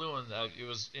 Yeah, the blue one. It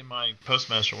was in my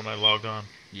Postmaster when I logged on.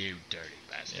 You dirty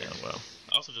bastard. Yeah, well,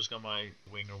 I also just got my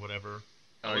wing or whatever.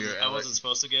 Oh, I wasn't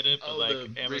supposed to get it, but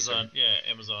like Amazon,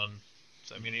 Racer. Amazon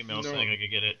Sent me an email No. saying I could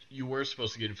get it. You were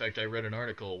supposed to get. In fact, I read an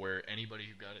article where anybody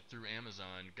who got it through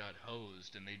Amazon got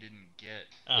hosed, and they didn't get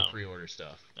the pre-order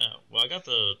stuff. Oh, well, I got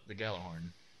the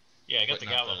Gallahorn. Yeah, I got But the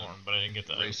not Gallahorn, but I didn't get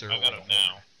the Racer I got or it the now.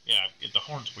 Horn. Yeah, the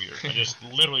horn's weird. I just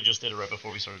literally just did it right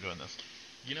before we started doing this.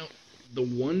 You know, the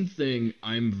one thing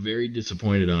I'm very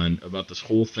disappointed on about this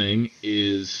whole thing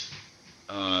is,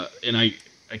 and I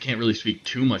can't really speak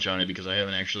too much on it because I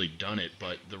haven't actually done it,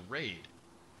 but the raid.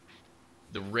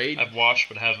 The raid. I've watched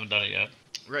but haven't done it yet.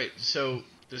 Right. So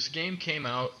this game came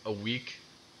out a week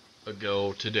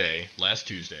ago today, last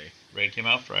Tuesday, Raid came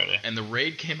out Friday. and the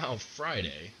raid came out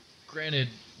Friday. Granted,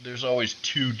 there's always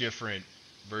two different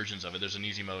versions of it. There's an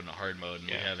easy mode and a hard mode, and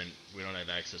Yeah. we don't have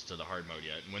access to the hard mode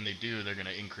yet. And when they do, they're going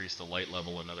to increase the light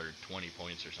level another 20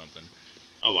 points or something.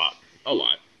 A lot.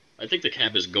 I think the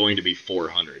cap is going to be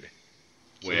 400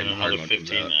 So when then hard another mode comes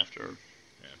 15 out. after.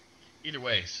 Either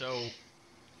way, so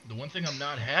the one thing I'm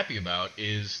not happy about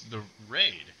is the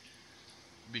raid.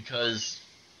 Because,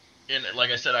 and like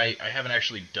I said, I haven't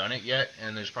actually done it yet,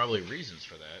 and there's probably reasons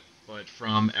for that. But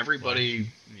from everybody,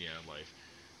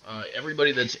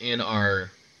 everybody that's in our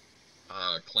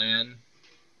clan,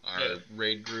 our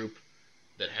raid group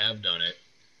that have done it,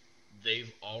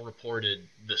 they've all reported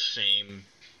the same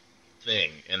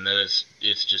thing, and that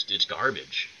it's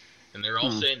garbage. And they're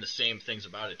all saying the same things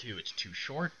about it too. It's too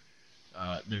short.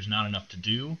 There's not enough to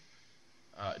do.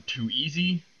 Too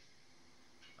easy.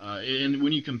 And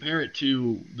when you compare it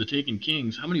to the Taken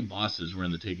Kings, how many bosses were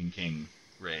in the Taken King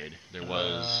raid? There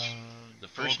was the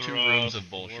first two rooms of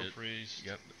bullshit. War Priest.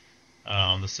 Yep.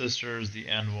 The Sisters, the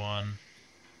end one.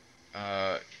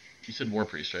 You said War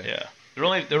Priest, right? Yeah. There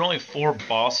were only 4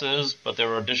 bosses, but there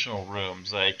were additional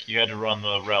rooms. Like, you had to run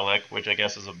the relic, which I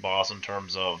guess is a boss in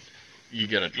terms of You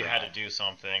get it. you had to do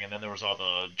something, and then there was all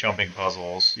the jumping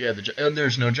puzzles. Yeah, and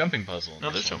there's no jumping puzzle. in No,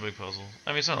 this there's one. jumping puzzles. I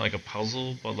mean, it's not like a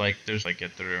puzzle, but like there's like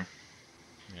get through.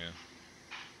 Yeah.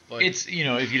 But It's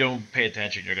if you don't pay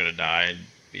attention, you're gonna die and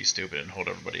be stupid and hold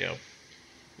everybody up.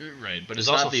 right, but There's it's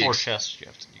also not the 4 chests you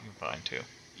can find too.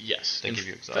 Yes. They In give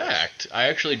you exotics. fact, I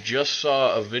actually just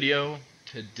saw a video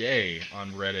today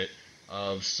on Reddit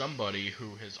of somebody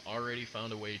who has already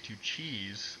found a way to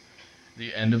cheese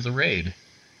the end of the raid.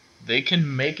 They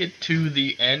can make it to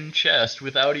the end chest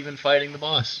without even fighting the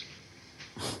boss.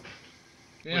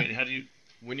 Yeah. Wait, how do you?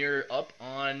 When you're up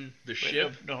on the Wait,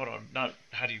 ship, no, hold on. Not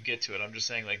how do you get to it? I'm just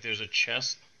saying like there's a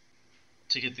chest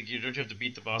to get the gear. Don't you have to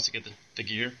beat the boss to get the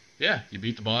gear? yeah, you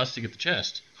beat the boss to get the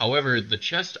chest. However, the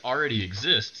chest already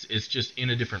exists. It's just in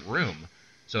a different room.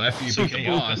 So after you So beat can the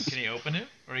you boss, can you open it,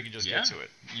 or you can just Yeah. get to it?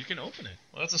 you can open it.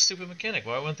 Well, that's a stupid mechanic.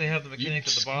 Why wouldn't they have the mechanic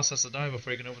that the boss has to die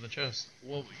before you can open the chest?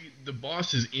 Well, the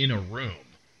boss is in a room.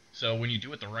 So when you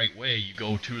do it the right way, you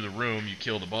go to the room, you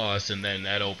kill the boss, and then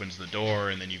that opens the door,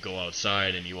 and then you go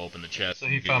outside and you open the chest. So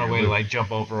and he you get found a your way to loot. like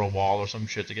jump over a wall or some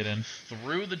shit to get in.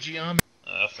 Through the geometry.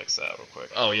 I'll fix that real quick.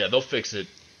 Oh yeah, they'll fix it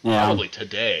Yeah. probably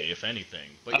today, if anything.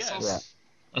 But I yeah, saw,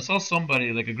 I saw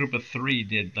somebody like a group of 3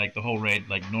 did like the whole raid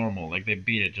like normal, like they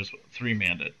beat it, just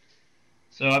 3-manned it.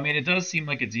 So I mean, it does seem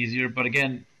like it's easier, but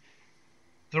again,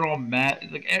 they're all mad.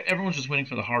 Like everyone's just waiting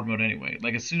for the hard mode anyway.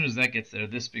 Like as soon as that gets there,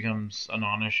 this becomes a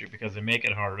non-issue because they make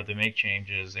it harder, they make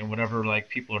changes, and whatever like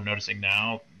people are noticing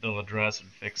now, they'll address and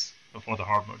fix before the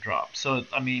hard mode drops. So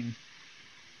I mean,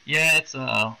 yeah, it's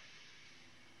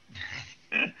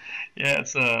yeah,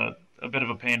 it's a bit of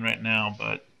a pain right now,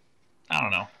 but I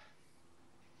don't know.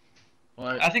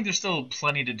 well, I think there's still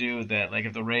plenty to do that, like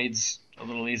if the raid's a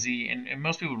little easy, and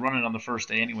most people run it on the first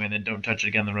day anyway and then don't touch it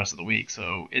again the rest of the week,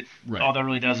 so Right. all that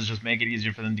really does is just make it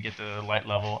easier for them to get the light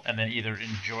level and then either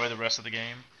enjoy the rest of the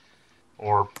game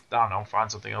or, I don't know,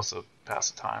 find something else to pass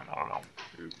the time. I don't know.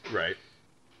 right.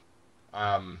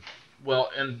 Well,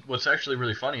 and what's actually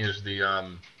really funny is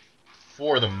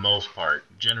for the most part,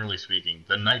 generally speaking,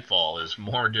 the Nightfall is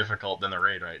more difficult than the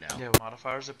raid right now. Yeah,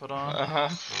 modifiers they put on? Uh-huh.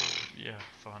 Yeah,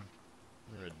 fun.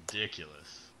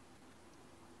 Ridiculous.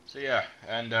 So yeah,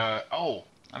 and I mean,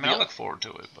 I Yeah. look forward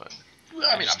to it, but...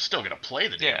 I mean, I'm still gonna play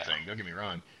the damn Yeah. thing. Don't get me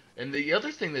wrong. And the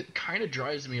other thing that kind of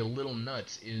drives me a little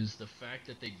nuts is the fact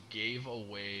that they gave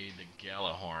away the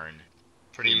Gallahorn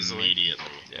Pretty easily. immediately.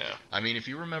 Yeah. I mean, if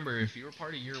you remember, if you were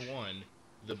part of year one,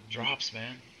 the Drops,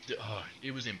 man.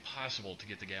 it was impossible to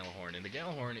get the Gallahorn, and the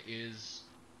Gallahorn is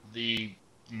the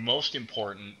most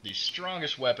important, the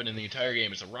strongest weapon in the entire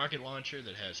game. It's a rocket launcher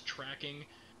that has tracking,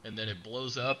 and then it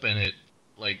blows up and it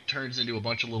like turns into a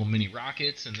bunch of little mini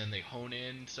rockets, and then they hone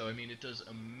in. So I mean, it does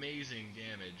amazing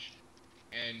damage,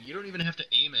 and you don't even have to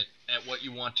aim it at what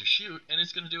you want to shoot, and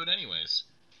it's going to do it anyways.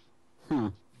 Hmm.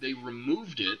 They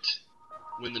removed it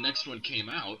when the next one came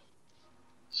out,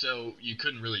 So you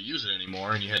couldn't really use it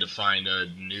anymore, and you had to find a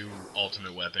new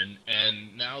ultimate weapon.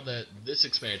 And now that this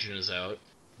expansion is out,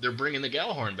 they're bringing the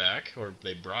Gjallarhorn back, or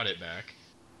they brought it back,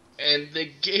 and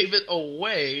they gave it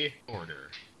away.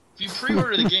 If you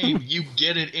pre-order the game, you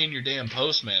get it in your damn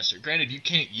Postmaster. Granted, you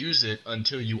can't use it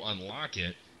until you unlock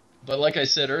it, but like I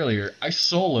said earlier, I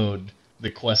soloed the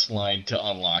quest line to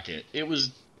unlock it. It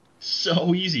was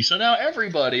so easy. So now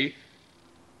everybody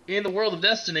in the world of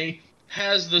Destiny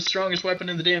has the strongest weapon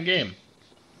in the damn game.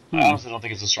 I honestly don't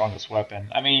think it's the strongest weapon.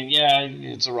 I mean, yeah,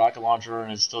 it's a rocket launcher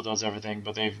and it still does everything,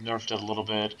 but they've nerfed it a little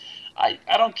bit. I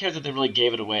don't care that they really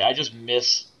gave it away. I just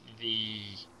miss the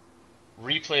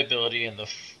replayability and the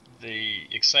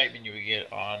excitement you would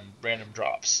get on random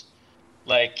drops.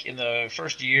 Like in the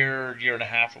first year and a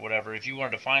half or whatever, if you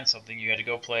wanted to find something, you had to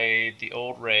go play the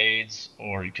old raids,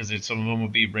 or because some of them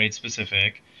would be raid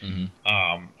specific,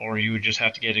 or you would just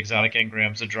have to get exotic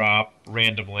engrams to drop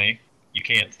randomly. You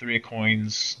can't 3 of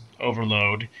coins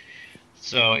overload,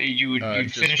 so you'd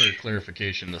just finish. For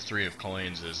clarification, the 3 of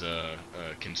coins is a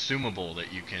consumable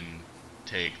that you can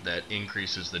take that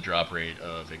increases the drop rate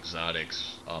of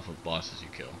exotics off of bosses you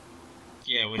kill.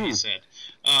 Yeah, what he said.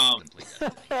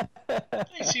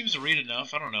 He seems to read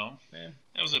enough. I don't know. Yeah.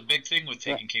 That was a big thing with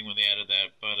Taken King when they added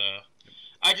that. But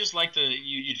I just like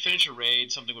you'd finish a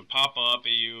raid, something would pop up,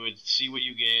 and you would see what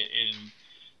you get, and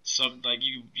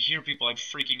you hear people like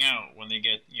freaking out when they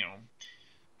get,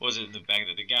 was it in the bag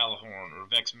of the Gjallarhorn or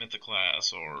Vex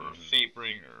Mythoclast or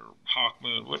Fatebringer or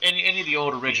Hawkmoon, any of the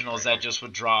old originals that just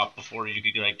would drop before you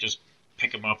could like just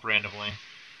pick them up randomly.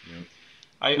 Yep.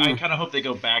 I kind of hope they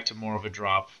go back to more of a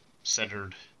drop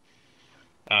centered.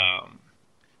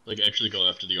 Like actually go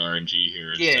after the RNG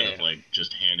here instead of like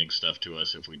just handing stuff to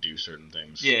us if we do certain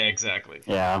things. Yeah, exactly.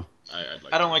 Yeah. I'd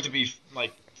like I don't like to be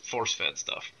like force fed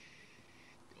stuff.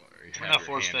 Not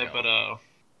force fed, but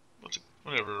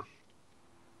whatever.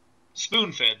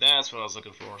 Spoon fed. That's what I was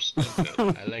looking for. Spoon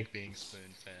fed. I like being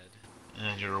spoon fed.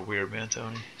 And you're a weird man,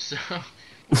 Tony.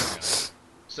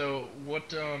 So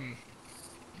what?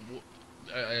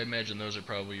 I imagine those are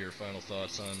probably your final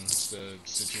thoughts on the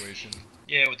situation.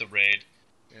 Yeah, with the raid.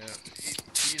 Yeah,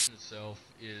 the season itself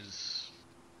is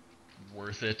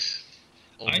worth it.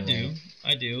 Overall.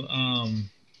 I do.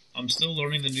 I'm still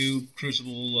learning the new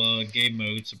Crucible game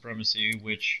mode, Supremacy,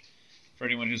 which, for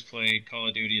anyone who's played Call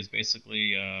of Duty, is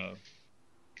basically, oh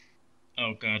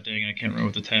god dang, I can't remember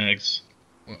what the tags.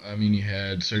 Well, I mean, you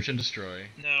had Search and Destroy.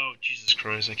 No, Jesus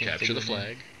Christ, I can't Capture think the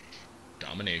flag.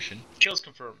 Domination. Kills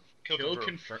confirmed. Kill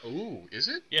confirm. Ooh, is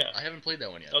it? Yeah. I haven't played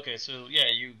that one yet. Okay, so yeah,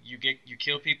 you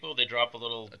kill people, they drop a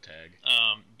tag.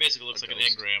 Basically looks like an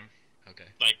engram. Okay.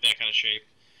 Like that kind of shape.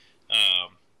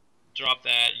 Drop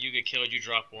that, you get killed, you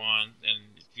drop one,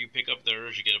 and if you pick up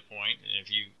theirs, you get a point. And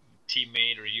if you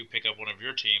teammate or you pick up one of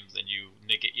your teams, then you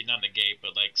not negate,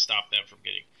 but like stop them from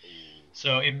getting. Ooh.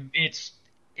 So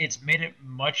it's made it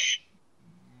much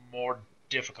more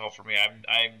difficult for me.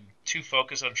 I'm too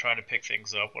focused on trying to pick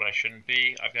things up when I shouldn't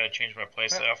be. I've got to change my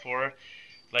playstyle for it.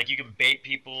 Like you can bait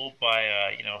people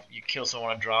by you kill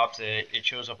someone and drops it, it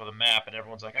shows up on the map, and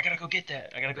everyone's like, I gotta go get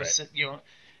that. I gotta go sit,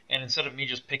 And instead of me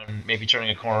just picking, maybe turning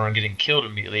a corner and getting killed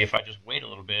immediately, if I just wait a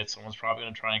little bit, someone's probably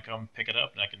gonna try and come pick it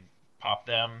up, and I can pop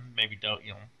them, maybe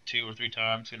 2 or 3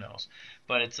 times, who knows?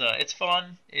 But it's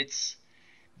fun. It's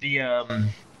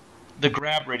the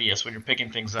grab radius when you're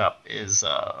picking things up is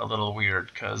a little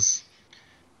weird because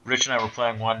Rich and I were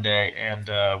playing one day,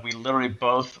 and we literally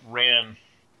both ran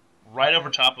right over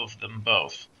top of them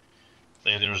both.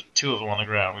 There was 2 of them on the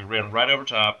ground. We ran right over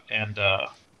top, and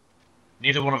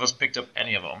neither one of us picked up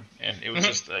any of them, and it was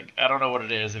just like I don't know what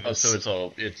it is. If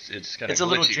so it's kind of it's a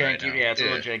little janky. Right now. Yeah, it's a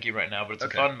little janky right now, but it's a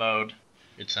fun mode.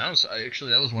 It sounds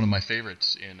actually that was one of my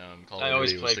favorites in Call of Duty. I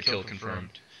always played the kill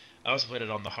confirmed. I also played it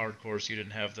on the hardcore, so you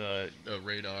didn't have the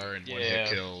radar and one-hit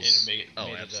kills.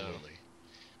 Absolutely.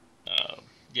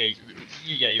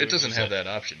 It doesn't have that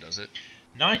option, does it?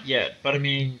 Not yet, but I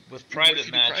mean, with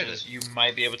private matches, you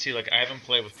might be able to. Like, I haven't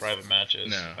played with private matches.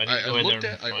 No, I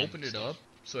opened it up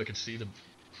so I could see the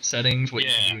settings, what you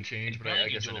can do and change. But I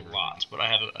guess I never. Lots, but I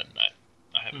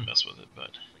haven't messed with it.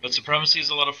 But Supremacy is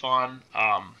a lot of fun.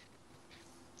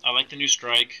 I like the new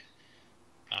strike.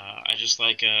 I just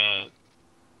like I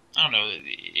don't know.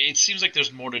 It seems like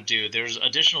there's more to do. There's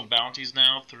additional bounties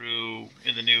now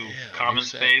in the new common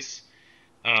space.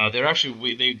 They're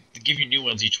actually they give you new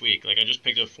ones each week. Like I just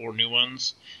picked up 4 new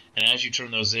ones, and as you turn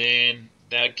those in,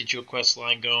 that gets you a quest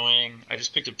line going. I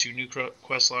just picked up 2 new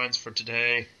quest lines for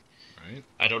today. Right.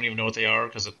 I don't even know what they are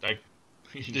because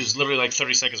there's literally like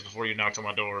 30 seconds before you knocked on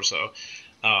my door. So,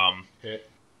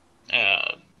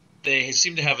 they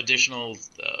seem to have additional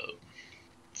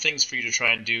things for you to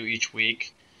try and do each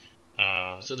week.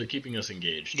 So they're keeping us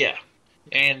engaged. Yeah,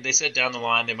 and they said down the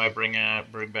line they might bring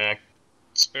back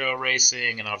Sparrow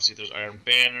Racing, and obviously there's Iron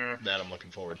Banner. That I'm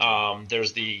looking forward to.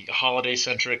 There's the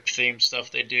holiday-centric theme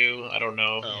stuff they do. I don't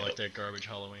know. Oh, like that garbage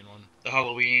Halloween one? The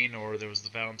Halloween, or there was the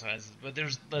Valentine's. But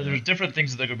there's different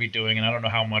things that they're going to be doing, and I don't know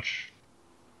how much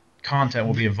content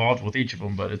will be involved with each of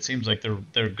them, but it seems like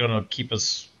they're going to keep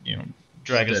us,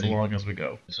 drag us along as we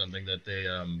go. Something that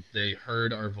they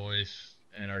heard our voice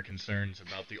and our concerns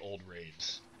about the old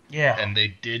raids. Yeah. And they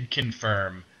did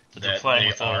confirm that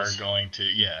they are going to,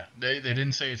 they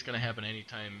didn't say it's going to happen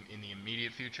anytime in the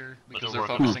immediate future because they're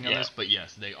focusing on this, but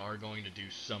yes, they are going to do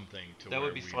something to that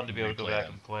would be fun to be able to go back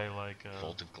and play like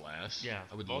Vault of Glass. Yeah,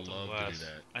 I would love to do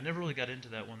that. I never really got into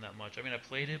that one that much. I mean, I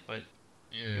played it, but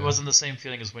it wasn't the same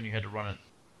feeling as when you had to run it.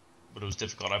 But it was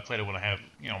difficult. I played it when I had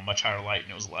much higher light,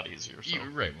 and it was a lot easier. So.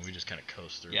 Right, when we just kind of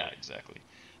coast through. Yeah, exactly.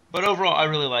 But overall, I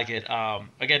really like it.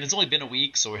 Again, it's only been a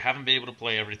week, so we haven't been able to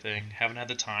play everything. Haven't had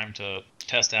the time to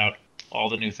test out all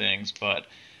the new things, but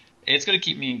it's going to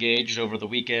keep me engaged over the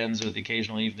weekends or the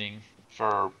occasional evening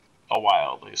for a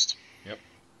while at least. Yep.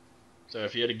 So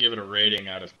if you had to give it a rating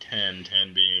out of 10,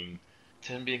 10 being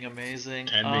amazing,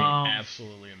 10 being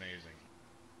absolutely amazing,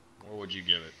 what would you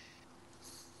give it?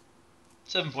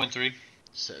 7.3.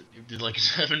 You did like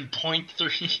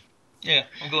 7.3? Yeah,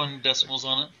 I'm going decimals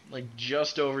on it. Like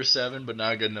just over 7, but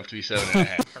not good enough to be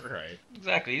 7.5. Right.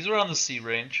 Exactly. He's around the C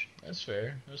range. That's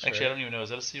fair. Actually, I don't even know.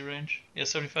 Is that a C range? Yeah,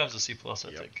 75 is a C plus,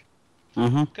 I think.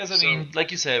 Mm-hmm. Because, I mean,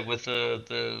 like you said, with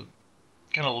the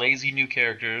kind of lazy new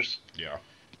characters. Yeah.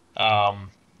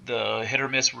 The hit or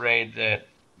miss raid that,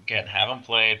 again, haven't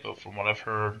played, but from what I've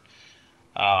heard,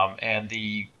 and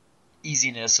the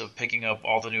easiness of picking up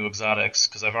all the new exotics,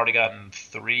 because I've already gotten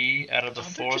 3 out of the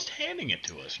 4. They're just handing it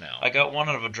to us now. I got 1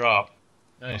 out of a drop.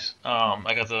 Nice.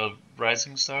 I got the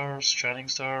Rising Star, Shining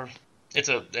Star. It's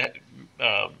a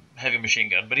heavy machine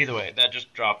gun, but either way, that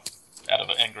just dropped out of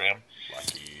an engram.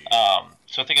 Lucky.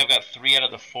 So I think I've got 3 out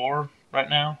of the 4 right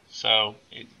now, so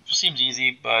it seems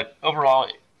easy, but overall,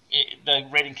 the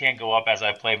rating can go up as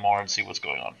I play more and see what's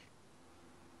going on.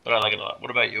 But I like it a lot. What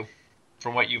about you?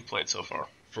 From what you've played so far?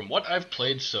 From what I've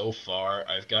played so far,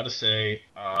 I've got to say...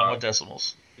 I'm with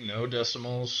decimals. No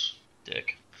decimals.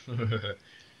 Dick.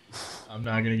 I'm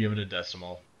not going to give it a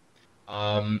decimal.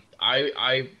 Oh,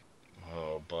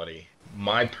 buddy.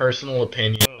 My personal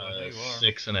opinion,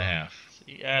 6.5.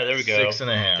 Yeah, there we go.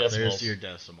 6.5. Decimals. There's your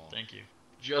decimal. Thank you.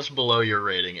 Just below your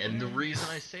rating. And the reason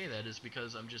I say that is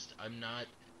because I'm not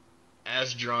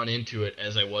as drawn into it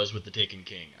as I was with the Taken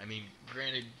King. I mean,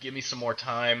 granted, give me some more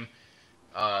time.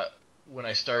 When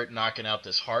I start knocking out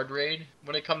this hard raid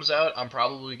when it comes out, I'm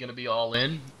probably going to be all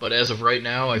in. But as of right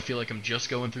now, I feel like I'm just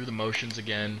going through the motions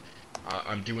again.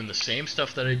 I'm doing the same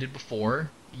stuff that I did before.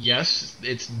 Yes,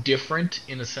 it's different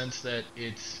in a sense that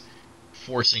it's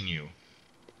forcing you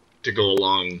to go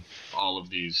along all of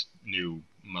these new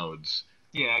modes.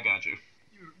 Yeah, I got you.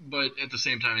 But at the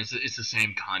same time, it's the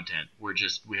same content.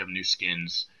 We have new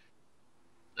skins.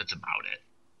 That's about it.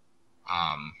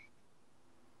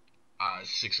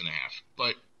 6.5.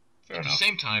 But at the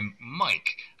same time,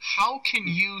 Mike, how can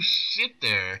you sit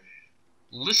there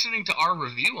listening to our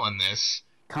review on this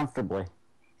comfortably?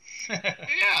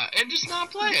 Yeah, and just not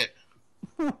play it.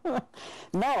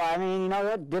 No, I mean,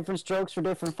 what? Different strokes for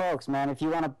different folks, man. If you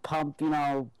want to pump,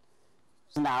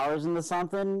 some hours into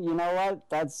something, you know what?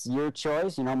 That's your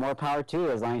choice. More power to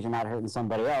you, as long as you're not hurting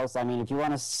somebody else. I mean, if you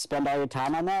want to spend all your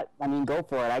time on that, go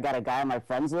for it. I got a guy on my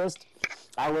friends list.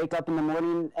 I wake up in the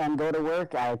morning and go to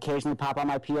work. I occasionally pop on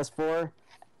my PS4.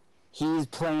 He's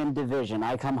playing Division.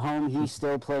 I come home, he's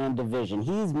still playing Division.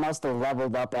 He must have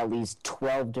leveled up at least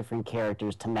 12 different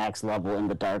characters to max level in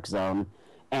the Dark Zone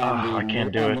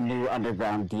and the new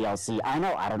Underground DLC. I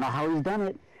don't know how he's done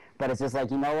it, but it's just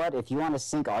like, you know what? If you want to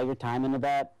sink all your time into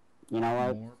that, you know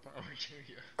what?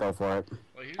 Go for it.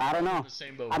 Well, I don't know.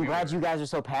 I'm glad you guys are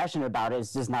so passionate about it.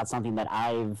 It's just not something that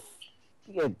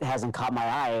it hasn't caught my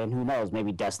eye, and who knows,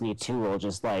 maybe Destiny 2 will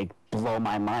just blow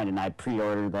my mind and I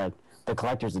pre-order the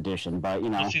collector's edition, but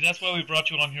Well, see, that's why we brought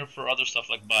you on here for other stuff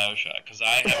like Bioshock, because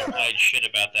I haven't played shit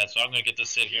about that, so I'm going to get to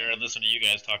sit here and listen to you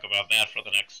guys talk about that for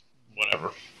the next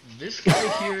whatever. This guy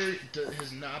here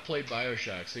has not played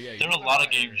Bioshock, so yeah. There are a lot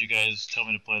of games you guys tell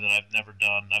me to play that I've never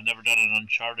done. I've never done an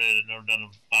Uncharted, I've never done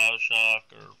a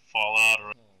Bioshock or Fallout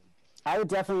or... I would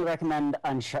definitely recommend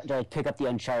pick up the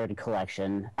Uncharted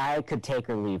collection. I could take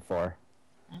or leave 4.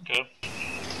 Okay.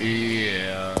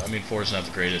 Yeah, I mean 4 is not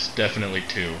the greatest. Definitely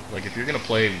 2. If you're gonna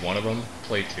play one of them,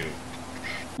 play 2.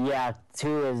 Yeah,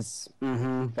 2 is.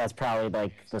 That's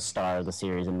probably the star of the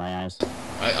series in my eyes.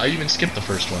 I even skipped the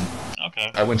first one.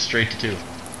 Okay. I went straight to 2.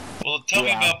 Well, tell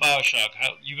me about Bioshock. How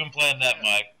you've been playing that,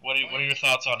 Mike? What are your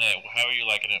thoughts on it? How are you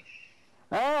liking it?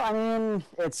 Oh, I mean,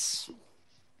 it's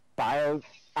I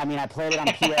mean, I played it on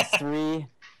PS3.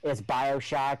 It's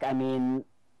Bioshock. I mean,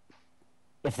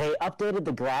 if they updated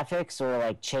the graphics or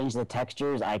like changed the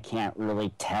textures, I can't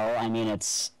really tell. I mean,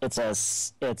 it's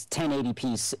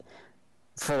 1080p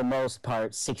for the most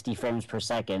part, 60 frames per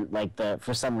second. Like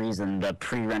for some reason the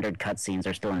pre-rendered cutscenes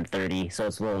are still in 30, so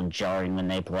it's a little jarring when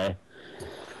they play.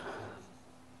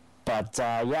 But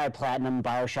yeah, I platinum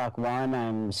Bioshock 1.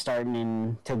 I'm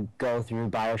starting to go through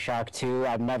Bioshock 2.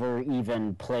 I've never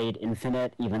even played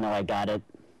Infinite, even though I got it.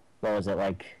 What was it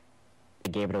like? I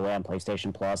gave it away on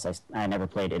PlayStation Plus. I never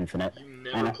played Infinite.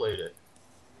 You never played it?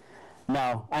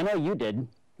 No, I know you did.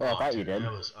 Well, I thought you did.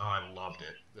 I loved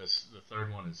it. The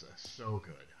third one is so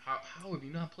good. How have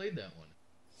you not played that one?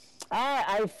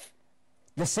 I've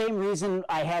the same reason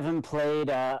I haven't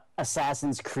played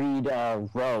Assassin's Creed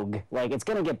Rogue. Like, it's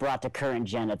gonna get brought to current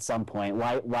gen at some point.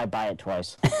 Why buy it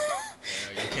twice? Yeah,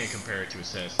 you can't compare it to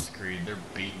Assassin's Creed. They're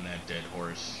beating that dead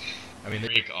horse. I mean, they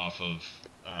break off of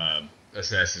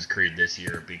Assassin's Creed this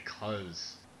year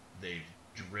because they've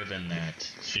driven that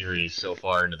series so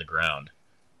far into the ground.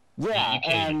 Yeah, you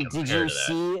can't and even compare to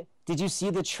that. did you see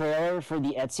the trailer for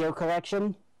the Ezio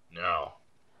collection? No.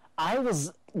 I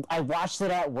watched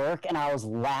it at work and I was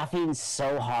laughing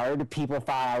so hard people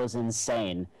thought I was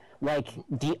insane. Like,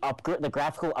 the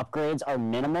graphical upgrades are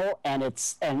minimal, and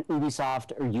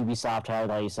Ubisoft,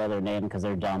 however you say their name because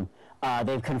they're dumb.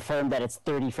 They've confirmed that it's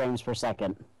 30 frames per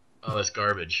second. Oh, that's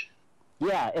garbage.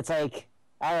 Yeah, it's like,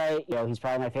 all right, he's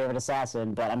probably my favorite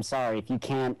assassin, but I'm sorry if you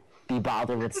can't be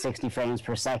bothered with 60 frames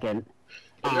per second.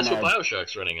 And that's what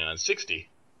Bioshock's running on, 60.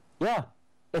 Yeah.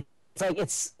 It's like,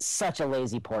 it's such a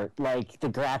lazy port. Like, the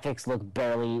graphics look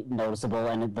barely noticeable,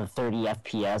 and the 30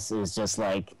 FPS is just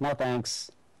like, no thanks.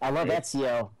 I love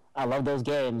Ezio. I love those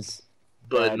games.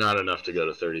 But not enough to go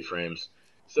to 30 frames.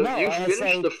 So No, you and it's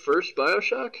finished like- the first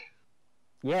Bioshock?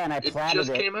 Yeah, and I It platted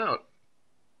just came out.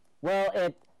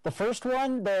 Well, the first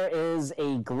one, there is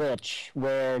a glitch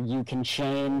where you can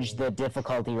change the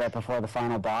difficulty right before the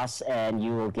final boss, and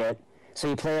you will get... So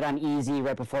you play it on easy,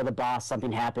 right before the boss,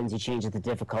 something happens, you change it to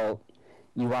difficult,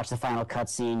 you watch the final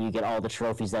cutscene, you get all the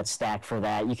trophies that stack for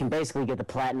that. You can basically get the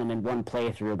platinum in one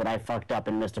playthrough, but I fucked up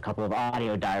and missed a couple of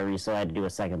audio diaries, so I had to do a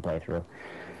second playthrough.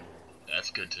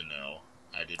 That's good to know.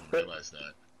 I didn't realize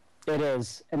that. It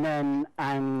is. And then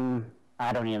I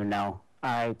don't even know.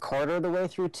 I quarter the way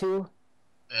through 2.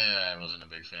 I wasn't a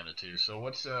big fan of 2. So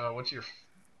what's your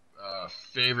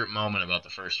favorite moment about the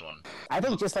first one? I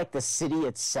think just like the city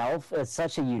itself, it's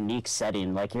such a unique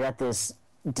setting. Like, you're at this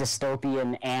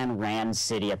dystopian Ayn Rand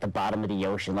city at the bottom of the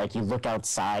ocean. Like, you look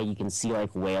outside, you can see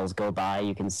like whales go by,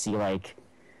 you can see like,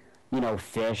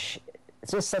 fish.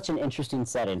 It's just such an interesting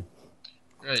setting.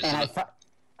 Right, And so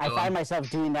I find myself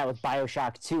doing that with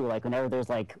Bioshock 2. Like, whenever there's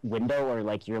like window or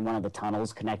like you're in one of the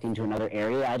tunnels connecting to another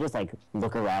area, I just like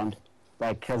look around.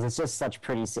 Like, because it's just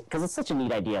because it's such a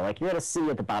neat idea. Like, you're at a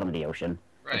city at the bottom of the ocean.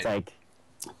 Right. It's like,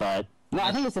 but no,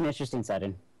 I think it's an interesting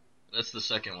setting. That's the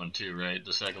second one too, right?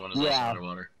 The second one is Yeah. also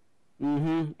underwater.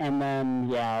 Mm-hmm. And then,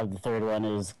 the third one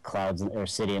is Clouds or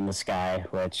City in the Sky,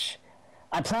 which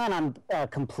I plan on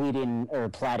completing or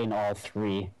platting all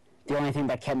 3. The only thing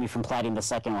that kept me from platting the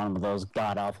second one were those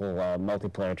god-awful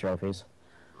multiplayer trophies.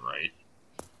 Right.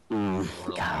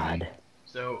 God.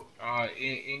 So,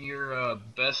 in your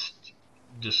best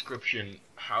description,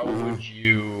 how would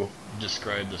you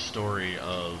describe the story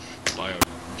of Bioshock?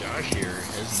 Josh here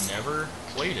has never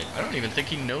played it. I don't even think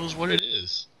he knows what it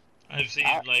is. I've seen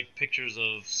like pictures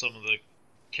of some of the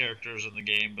characters in the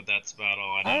game, but that's about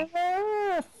all I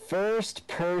know. First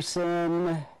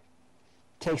person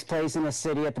takes place in a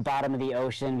city at the bottom of the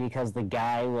ocean because the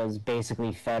guy was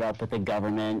basically fed up with the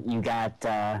government. You got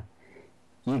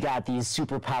these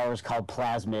superpowers called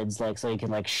plasmids, like, so you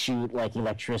can like shoot like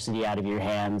electricity out of your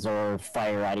hands or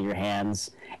fire out of your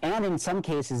hands, and in some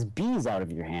cases bees out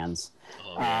of your hands.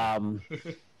 Oh, yeah.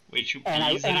 Wait, shoot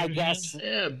and bees I out of your guess hand?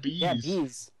 Yeah, bees. Yeah,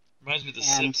 bees. Reminds me of The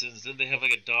Simpsons. Didn't they have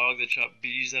like a dog that shot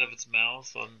bees out of its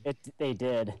mouth? They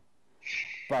did,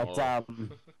 but Oh.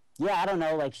 yeah, I don't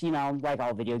know, like, like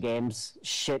all video games,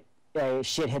 shit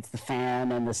hits the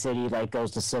fan and the city like goes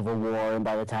to civil war, and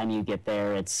by the time you get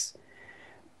there, it's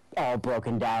all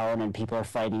broken down and people are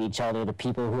fighting each other. The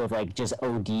people who have like just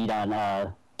OD'd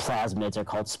on plasmids are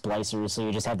called splicers, so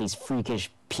you just have these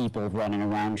freakish people running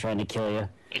around trying to kill you.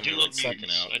 I do love Second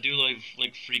mutants. out. I do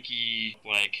like freaky,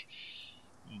 like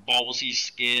bulbousy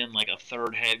skin, like a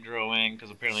third head growing,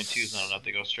 because apparently 2's not enough.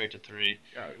 They go straight to 3.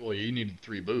 Yeah, well, you needed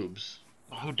 3 boobs.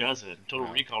 Who doesn't? Total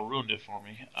Recall ruined it for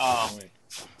me.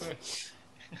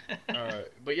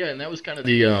 But yeah, and that was kind of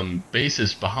the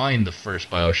basis behind the first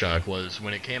Bioshock. Was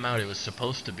when it came out, it was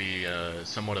supposed to be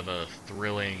somewhat of a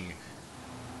thrilling,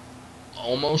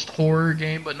 almost horror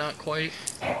game, but not quite.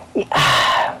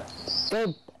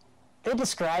 They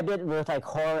described it with like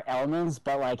horror elements,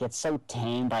 but like it's so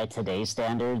tame by today's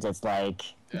standards. It's like,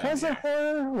 was it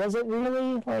horror? Was it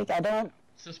really? Like, I don't.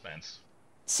 Suspense.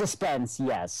 Suspense,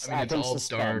 yes. I mean, it's all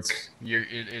suspense. dark.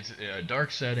 It's a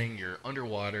dark setting. You're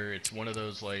underwater. It's one of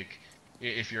those like,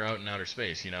 if you're out in outer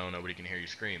space, nobody can hear you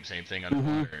scream. Same thing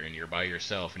underwater, and you're by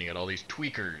yourself, and you got all these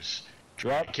tweakers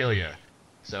trying to kill you.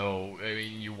 So, I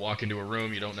mean, you walk into a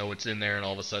room, you don't know what's in there, and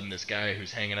all of a sudden this guy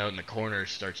who's hanging out in the corner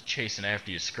starts chasing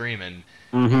after you, screaming.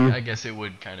 I guess it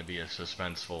would kind of be a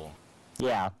suspenseful.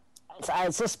 Yeah.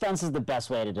 Suspense is the best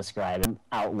way to describe it.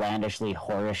 Outlandishly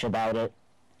whorish about it.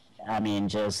 I mean,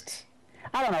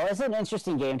 I don't know, it's an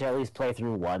interesting game to at least play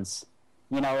through once.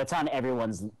 It's on not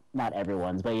everyone's, but,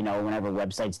 whenever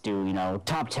websites do,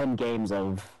 top 10 games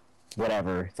of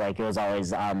whatever, it's like, it was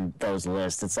always on those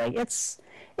lists. It's like, it's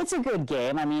a good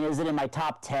game. I mean, is it in my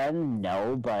top 10?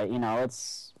 No, but,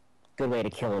 it's a good way to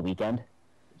kill a weekend.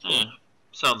 Yeah,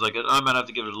 sounds like it. I might have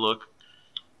to give it a look.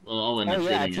 Well, I'll end up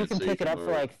getting if you can pick it up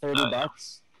for like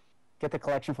 $30, get the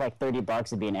collection for like $30,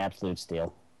 it'd be an absolute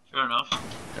steal. Fair enough.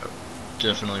 Yeah,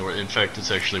 definitely. In fact, it's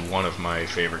actually one of my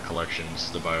favorite collections,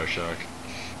 the Bioshock.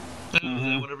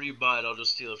 Whenever you buy it, I'll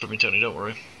just steal it from you, Tony. Don't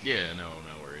worry. Yeah, no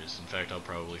worries. In fact, I'll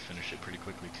probably finish it pretty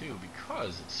quickly too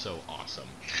because it's so awesome.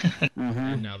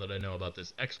 And now that I know about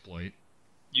this exploit,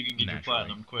 you can get your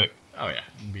platinum quick. Oh yeah,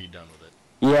 be done with it.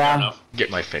 Yeah. Get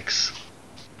my fix.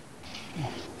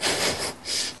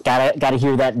 Gotta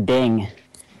hear that ding.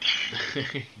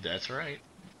 That's right.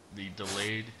 The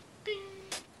delayed ding.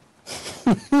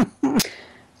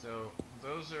 So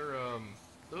those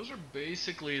are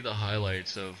basically the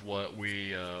highlights of what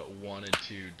we wanted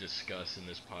to discuss in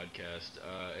this podcast.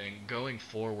 And going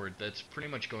forward, that's pretty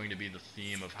much going to be the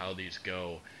theme of how these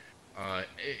go.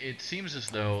 It seems as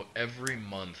though every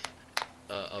month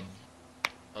a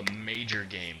major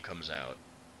game comes out.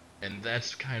 And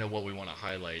that's kind of what we want to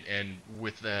highlight. And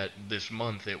with that, this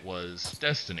month it was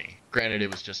Destiny. Granted,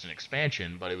 it was just an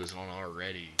expansion, but it was on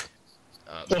already.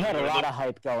 They had a lot of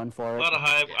hype going for it. A lot of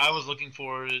hype. I was looking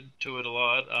forward to it a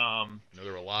lot.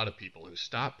 There were a lot of people who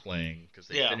stopped playing because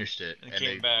they finished it and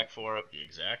came back for it.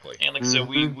 Exactly. And like I said,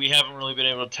 we haven't really been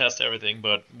able to test everything,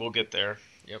 but we'll get there.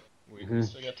 Yep, we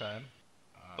still got time.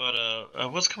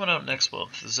 But what's coming out next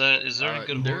month? Is there any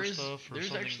good horror stuff?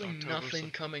 There's actually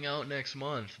nothing coming out next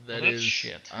month. That's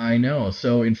shit. I know.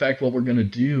 So in fact, what we're gonna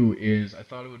do is, I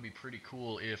thought it would be pretty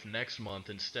cool if next month,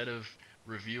 instead of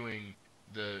reviewing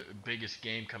the biggest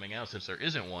game coming out, since there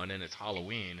isn't one and it's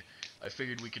Halloween, I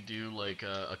figured we could do like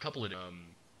a couple of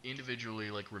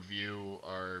individually like review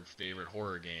our favorite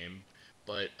horror game.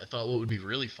 But I thought what would be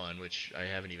really fun, which I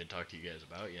haven't even talked to you guys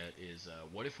about yet, is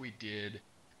what if we did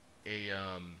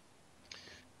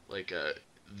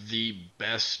the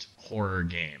best horror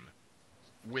game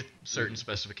with certain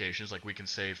specifications, like we can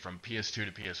say from PS2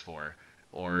 to PS4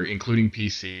 or including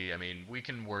PC. I mean, we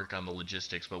can work on the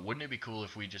logistics, but wouldn't it be cool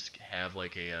if we just have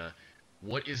like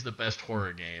what is the best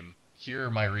horror game? Here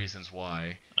are my reasons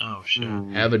why. Oh shit.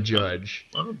 Have a judge.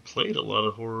 I haven't played a lot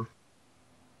of horror.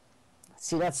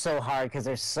 See, that's so hard because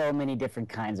there's so many different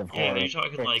kinds of horror. Yeah, are you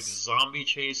talking like zombie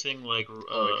chasing, like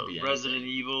Resident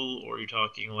Evil, or are you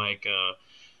talking like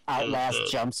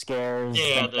Outlast jump scares?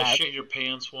 Yeah, the shit your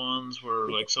pants ones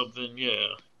were like something,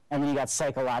 And then you got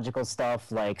psychological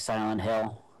stuff like Silent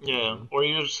Hill. Yeah, or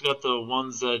you just got the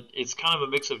ones that it's kind of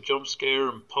a mix of jump scare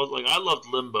and puzzle. Like I loved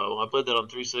Limbo. I played that on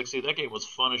 360. That game was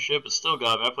fun as shit, but still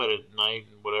got me. I played it at night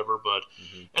and whatever, but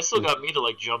it still got me to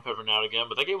like jump every now and again.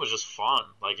 But that game was just fun.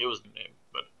 Like it was,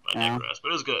 but I digress. But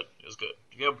it was good. It was good.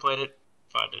 If you haven't played it,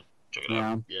 find it. Check it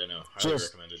out. Yeah, no, highly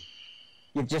recommended.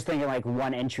 You're just thinking like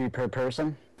one entry per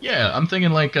person? Yeah, I'm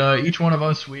thinking like each one of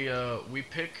us we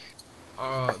pick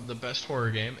the best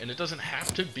horror game, and it doesn't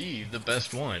have to be the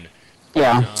best one.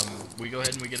 Yeah. We go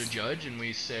ahead and we get a judge, and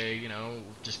we say,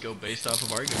 just go based off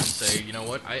of argument and say, you know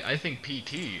what, I think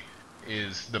PT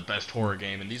is the best horror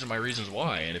game, and these are my reasons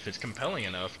why. And if it's compelling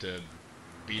enough to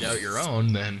beat out your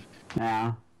own, then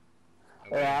yeah.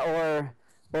 Yeah,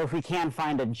 or if we can't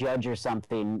find a judge or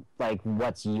something, like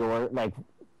what's your like.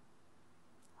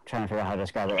 I'm trying to figure out how to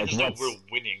describe it. Like, there's no real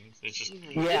winning. It's just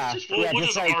we'll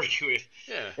just like, argue it.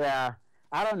 Yeah.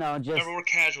 I don't know. Just remember, we're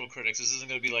casual critics. This isn't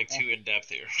going to be like too in depth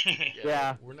here.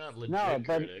 Yeah. We're not legit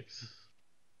critics.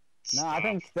 No, I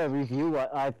think the review.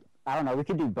 I don't know. We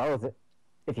could do both.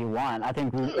 if you want. I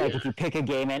think if you pick a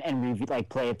game and review, like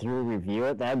play it through, review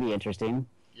it, that'd be interesting.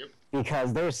 Yep.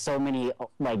 Because there's so many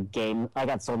I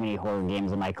got so many horror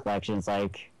games in my collection. It's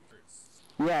like,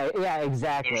 yeah,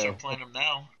 exactly. Better start playing them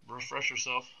now. Refresh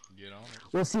yourself. Get on it.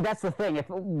 Well, see, that's the thing. If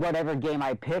whatever game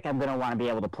I pick, I'm gonna want to be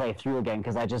able to play through again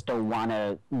because I just don't want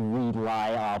to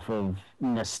rely off of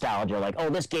nostalgia. Like, oh,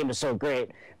 this game is so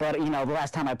great, but the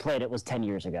last time I played it was 10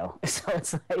 years ago. So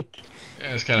it's like,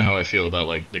 Yeah, that's kind of how I feel about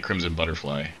like the Crimson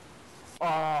Butterfly.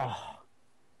 oh,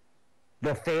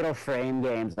 the Fatal Frame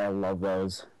games. I love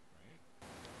those.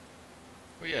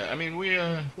 Well, yeah, I mean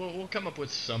we'll come up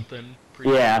with something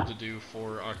pretty cool to do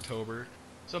for October.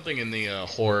 Something in the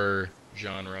horror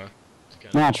genre to kind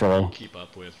of Naturally. keep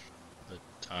up with the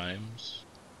times.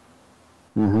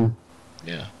 Mm-hmm.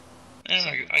 Yeah.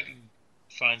 And I can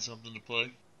find something to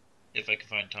play if I can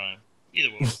find time. Either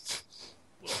way,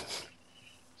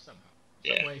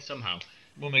 Somehow. Somehow.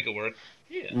 we'll make it work.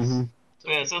 Yes. Mm-hmm. So,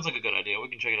 yeah, it sounds like a good idea. We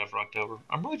can check it out for October.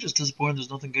 I'm really just disappointed there's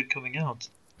nothing good coming out.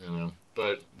 I know.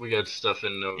 But we got stuff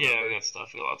in November. Yeah, we got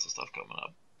stuff. We got lots of stuff coming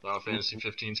up. Final Fantasy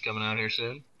 15's coming out here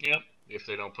soon. Yep. If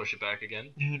they don't push it back again.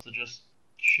 So just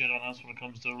shit on us when it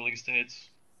comes to release dates.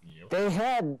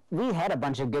 Yep. We had a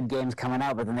bunch of good games coming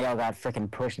out, but then they all got freaking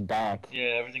pushed back.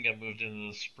 Yeah, everything got moved into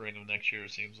the spring of next year,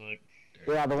 it seems like.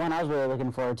 Yeah, the one I was really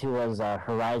looking forward to was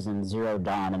Horizon Zero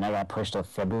Dawn, and that got pushed to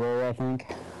February, I think.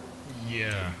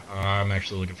 Yeah, I'm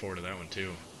actually looking forward to that one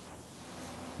too.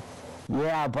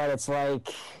 Yeah, but it's like,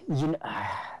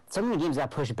 so many games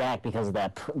got pushed back because of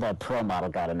that the Pro model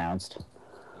got announced.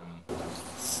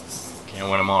 Can't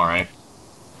win them all, right?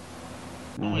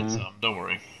 I'll win some, don't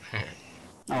worry. Oh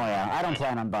yeah, I don't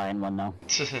plan on buying one though.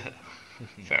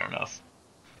 Fair enough.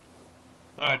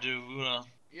 Alright, dude, we wanna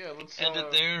let's end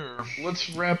it there? Or? Let's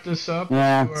wrap this up.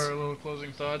 Yeah. Do our little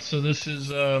closing thoughts. So this is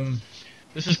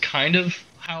kind of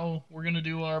how we're gonna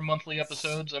do our monthly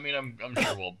episodes. I mean, I'm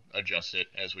sure we'll adjust it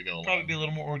as we go along. Probably be a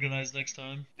little more organized next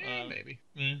time. Maybe.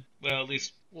 Yeah. Well, at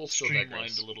least We'll still streamlined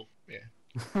digress. a little.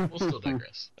 We'll still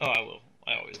digress. Oh, I will.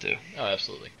 I always do. Oh,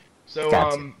 absolutely. So,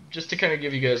 Gotcha. just to kind of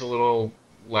give you guys a little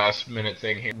last-minute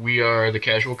thing here, we are the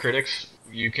Casual Critics.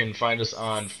 You can find us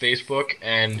on Facebook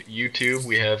and YouTube.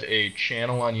 We have a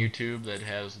channel on YouTube that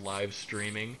has live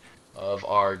streaming of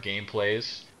our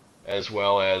gameplays, as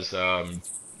well as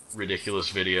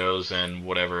ridiculous videos and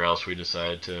whatever else we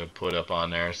decide to put up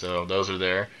on there. So those are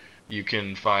there. You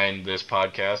can find this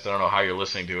podcast. I don't know how you're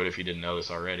listening to it if you didn't know this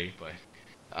already, but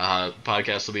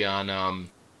podcast will be on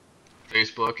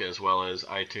Facebook as well as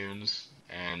iTunes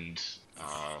and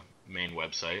main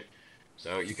website.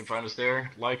 So you can find us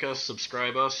there. Like us,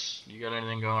 subscribe us. You got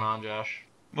anything going on, Josh?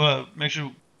 Well, make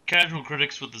sure Casual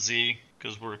Critics with the Z,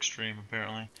 because we're extreme,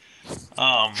 apparently.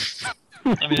 I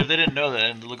mean, if they didn't know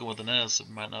that and they're looking with an S, they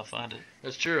might not find it.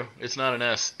 That's true. It's not an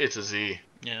S. It's a Z.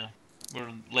 Yeah.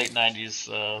 We're late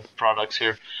 90s products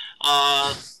here.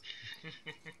 No,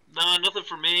 nothing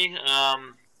for me.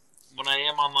 When I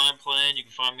am online playing, you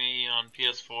can find me on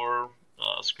PS4.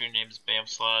 Screen name is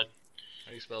Bamslide. How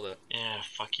do you spell that? Yeah,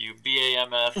 fuck you.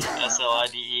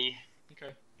 BAMFSLIDE.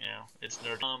 Okay. Yeah, it's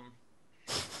nerd.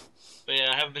 But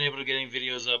yeah, I haven't been able to get any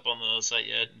videos up on the site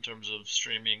yet in terms of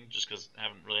streaming, just because I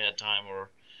haven't really had time or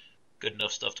good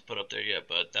enough stuff to put up there yet.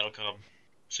 But that'll come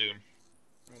soon.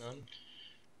 Right on.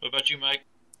 What about you, Mike?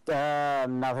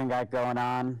 Nothing got going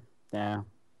on. Yeah.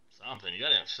 Something. You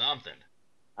gotta have something.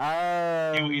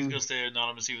 He's gonna stay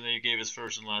anonymous even though you gave his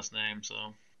first and last name.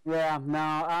 So. Yeah, no,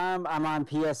 I'm on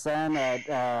PSN at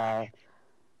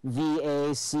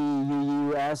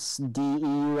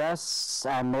VACUUSDEUS.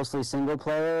 I'm mostly single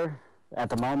player at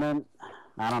the moment.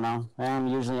 I don't know. I'm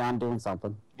usually on doing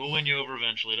something. We'll win you over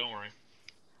eventually. Don't worry.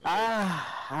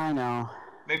 I know.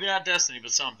 Maybe not Destiny, but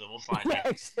something. We'll find out.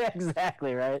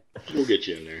 Exactly, right? We'll get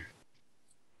you in there.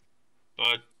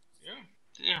 But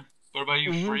yeah. What about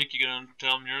you, Freak? You gonna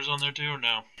tell them yours on there too, or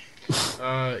no?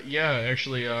 Yeah,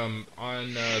 actually, on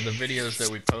the videos that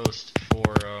we post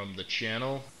for the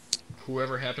channel,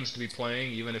 whoever happens to be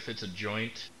playing, even if it's a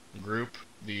joint group,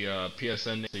 the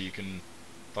PSN, so you can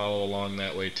follow along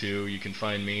that way too. You can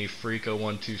find me,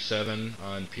 Freako127,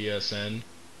 on PSN.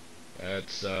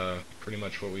 That's pretty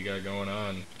much what we got going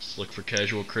on. Just look for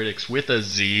Casual Critics with a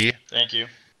Z. Thank you.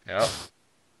 Yep.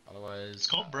 Otherwise, It's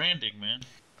called branding, man.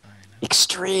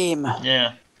 Extreme.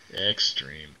 Yeah.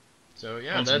 extreme. So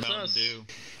yeah, Want that's some Mountain us. Dew.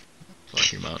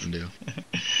 Fuck your Mountain Dew.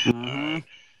 Alright.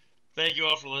 Thank you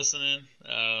all for listening.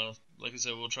 Like I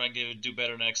said, we'll try and do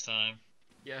better next time.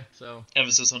 Yeah. So.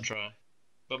 Emphasis on try.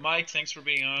 But Mike, thanks for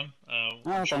being on. I'm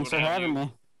sure Thanks for we'll have having you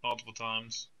me. multiple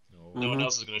times. No. No one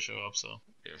else is going to show up, so.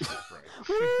 Yeah,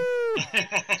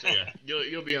 right. So yeah,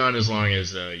 you'll be on as long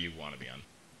as you want to be on.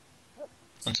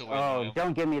 until we Oh, annoy him.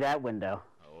 don't give me that window.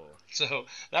 Oh. So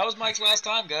that was Mike's last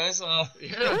time, guys. Yeah,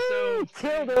 so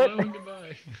Killed it. hello and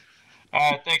goodbye.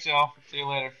 All right, thanks, y'all. See you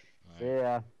later.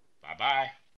 Yeah. Bye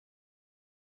bye.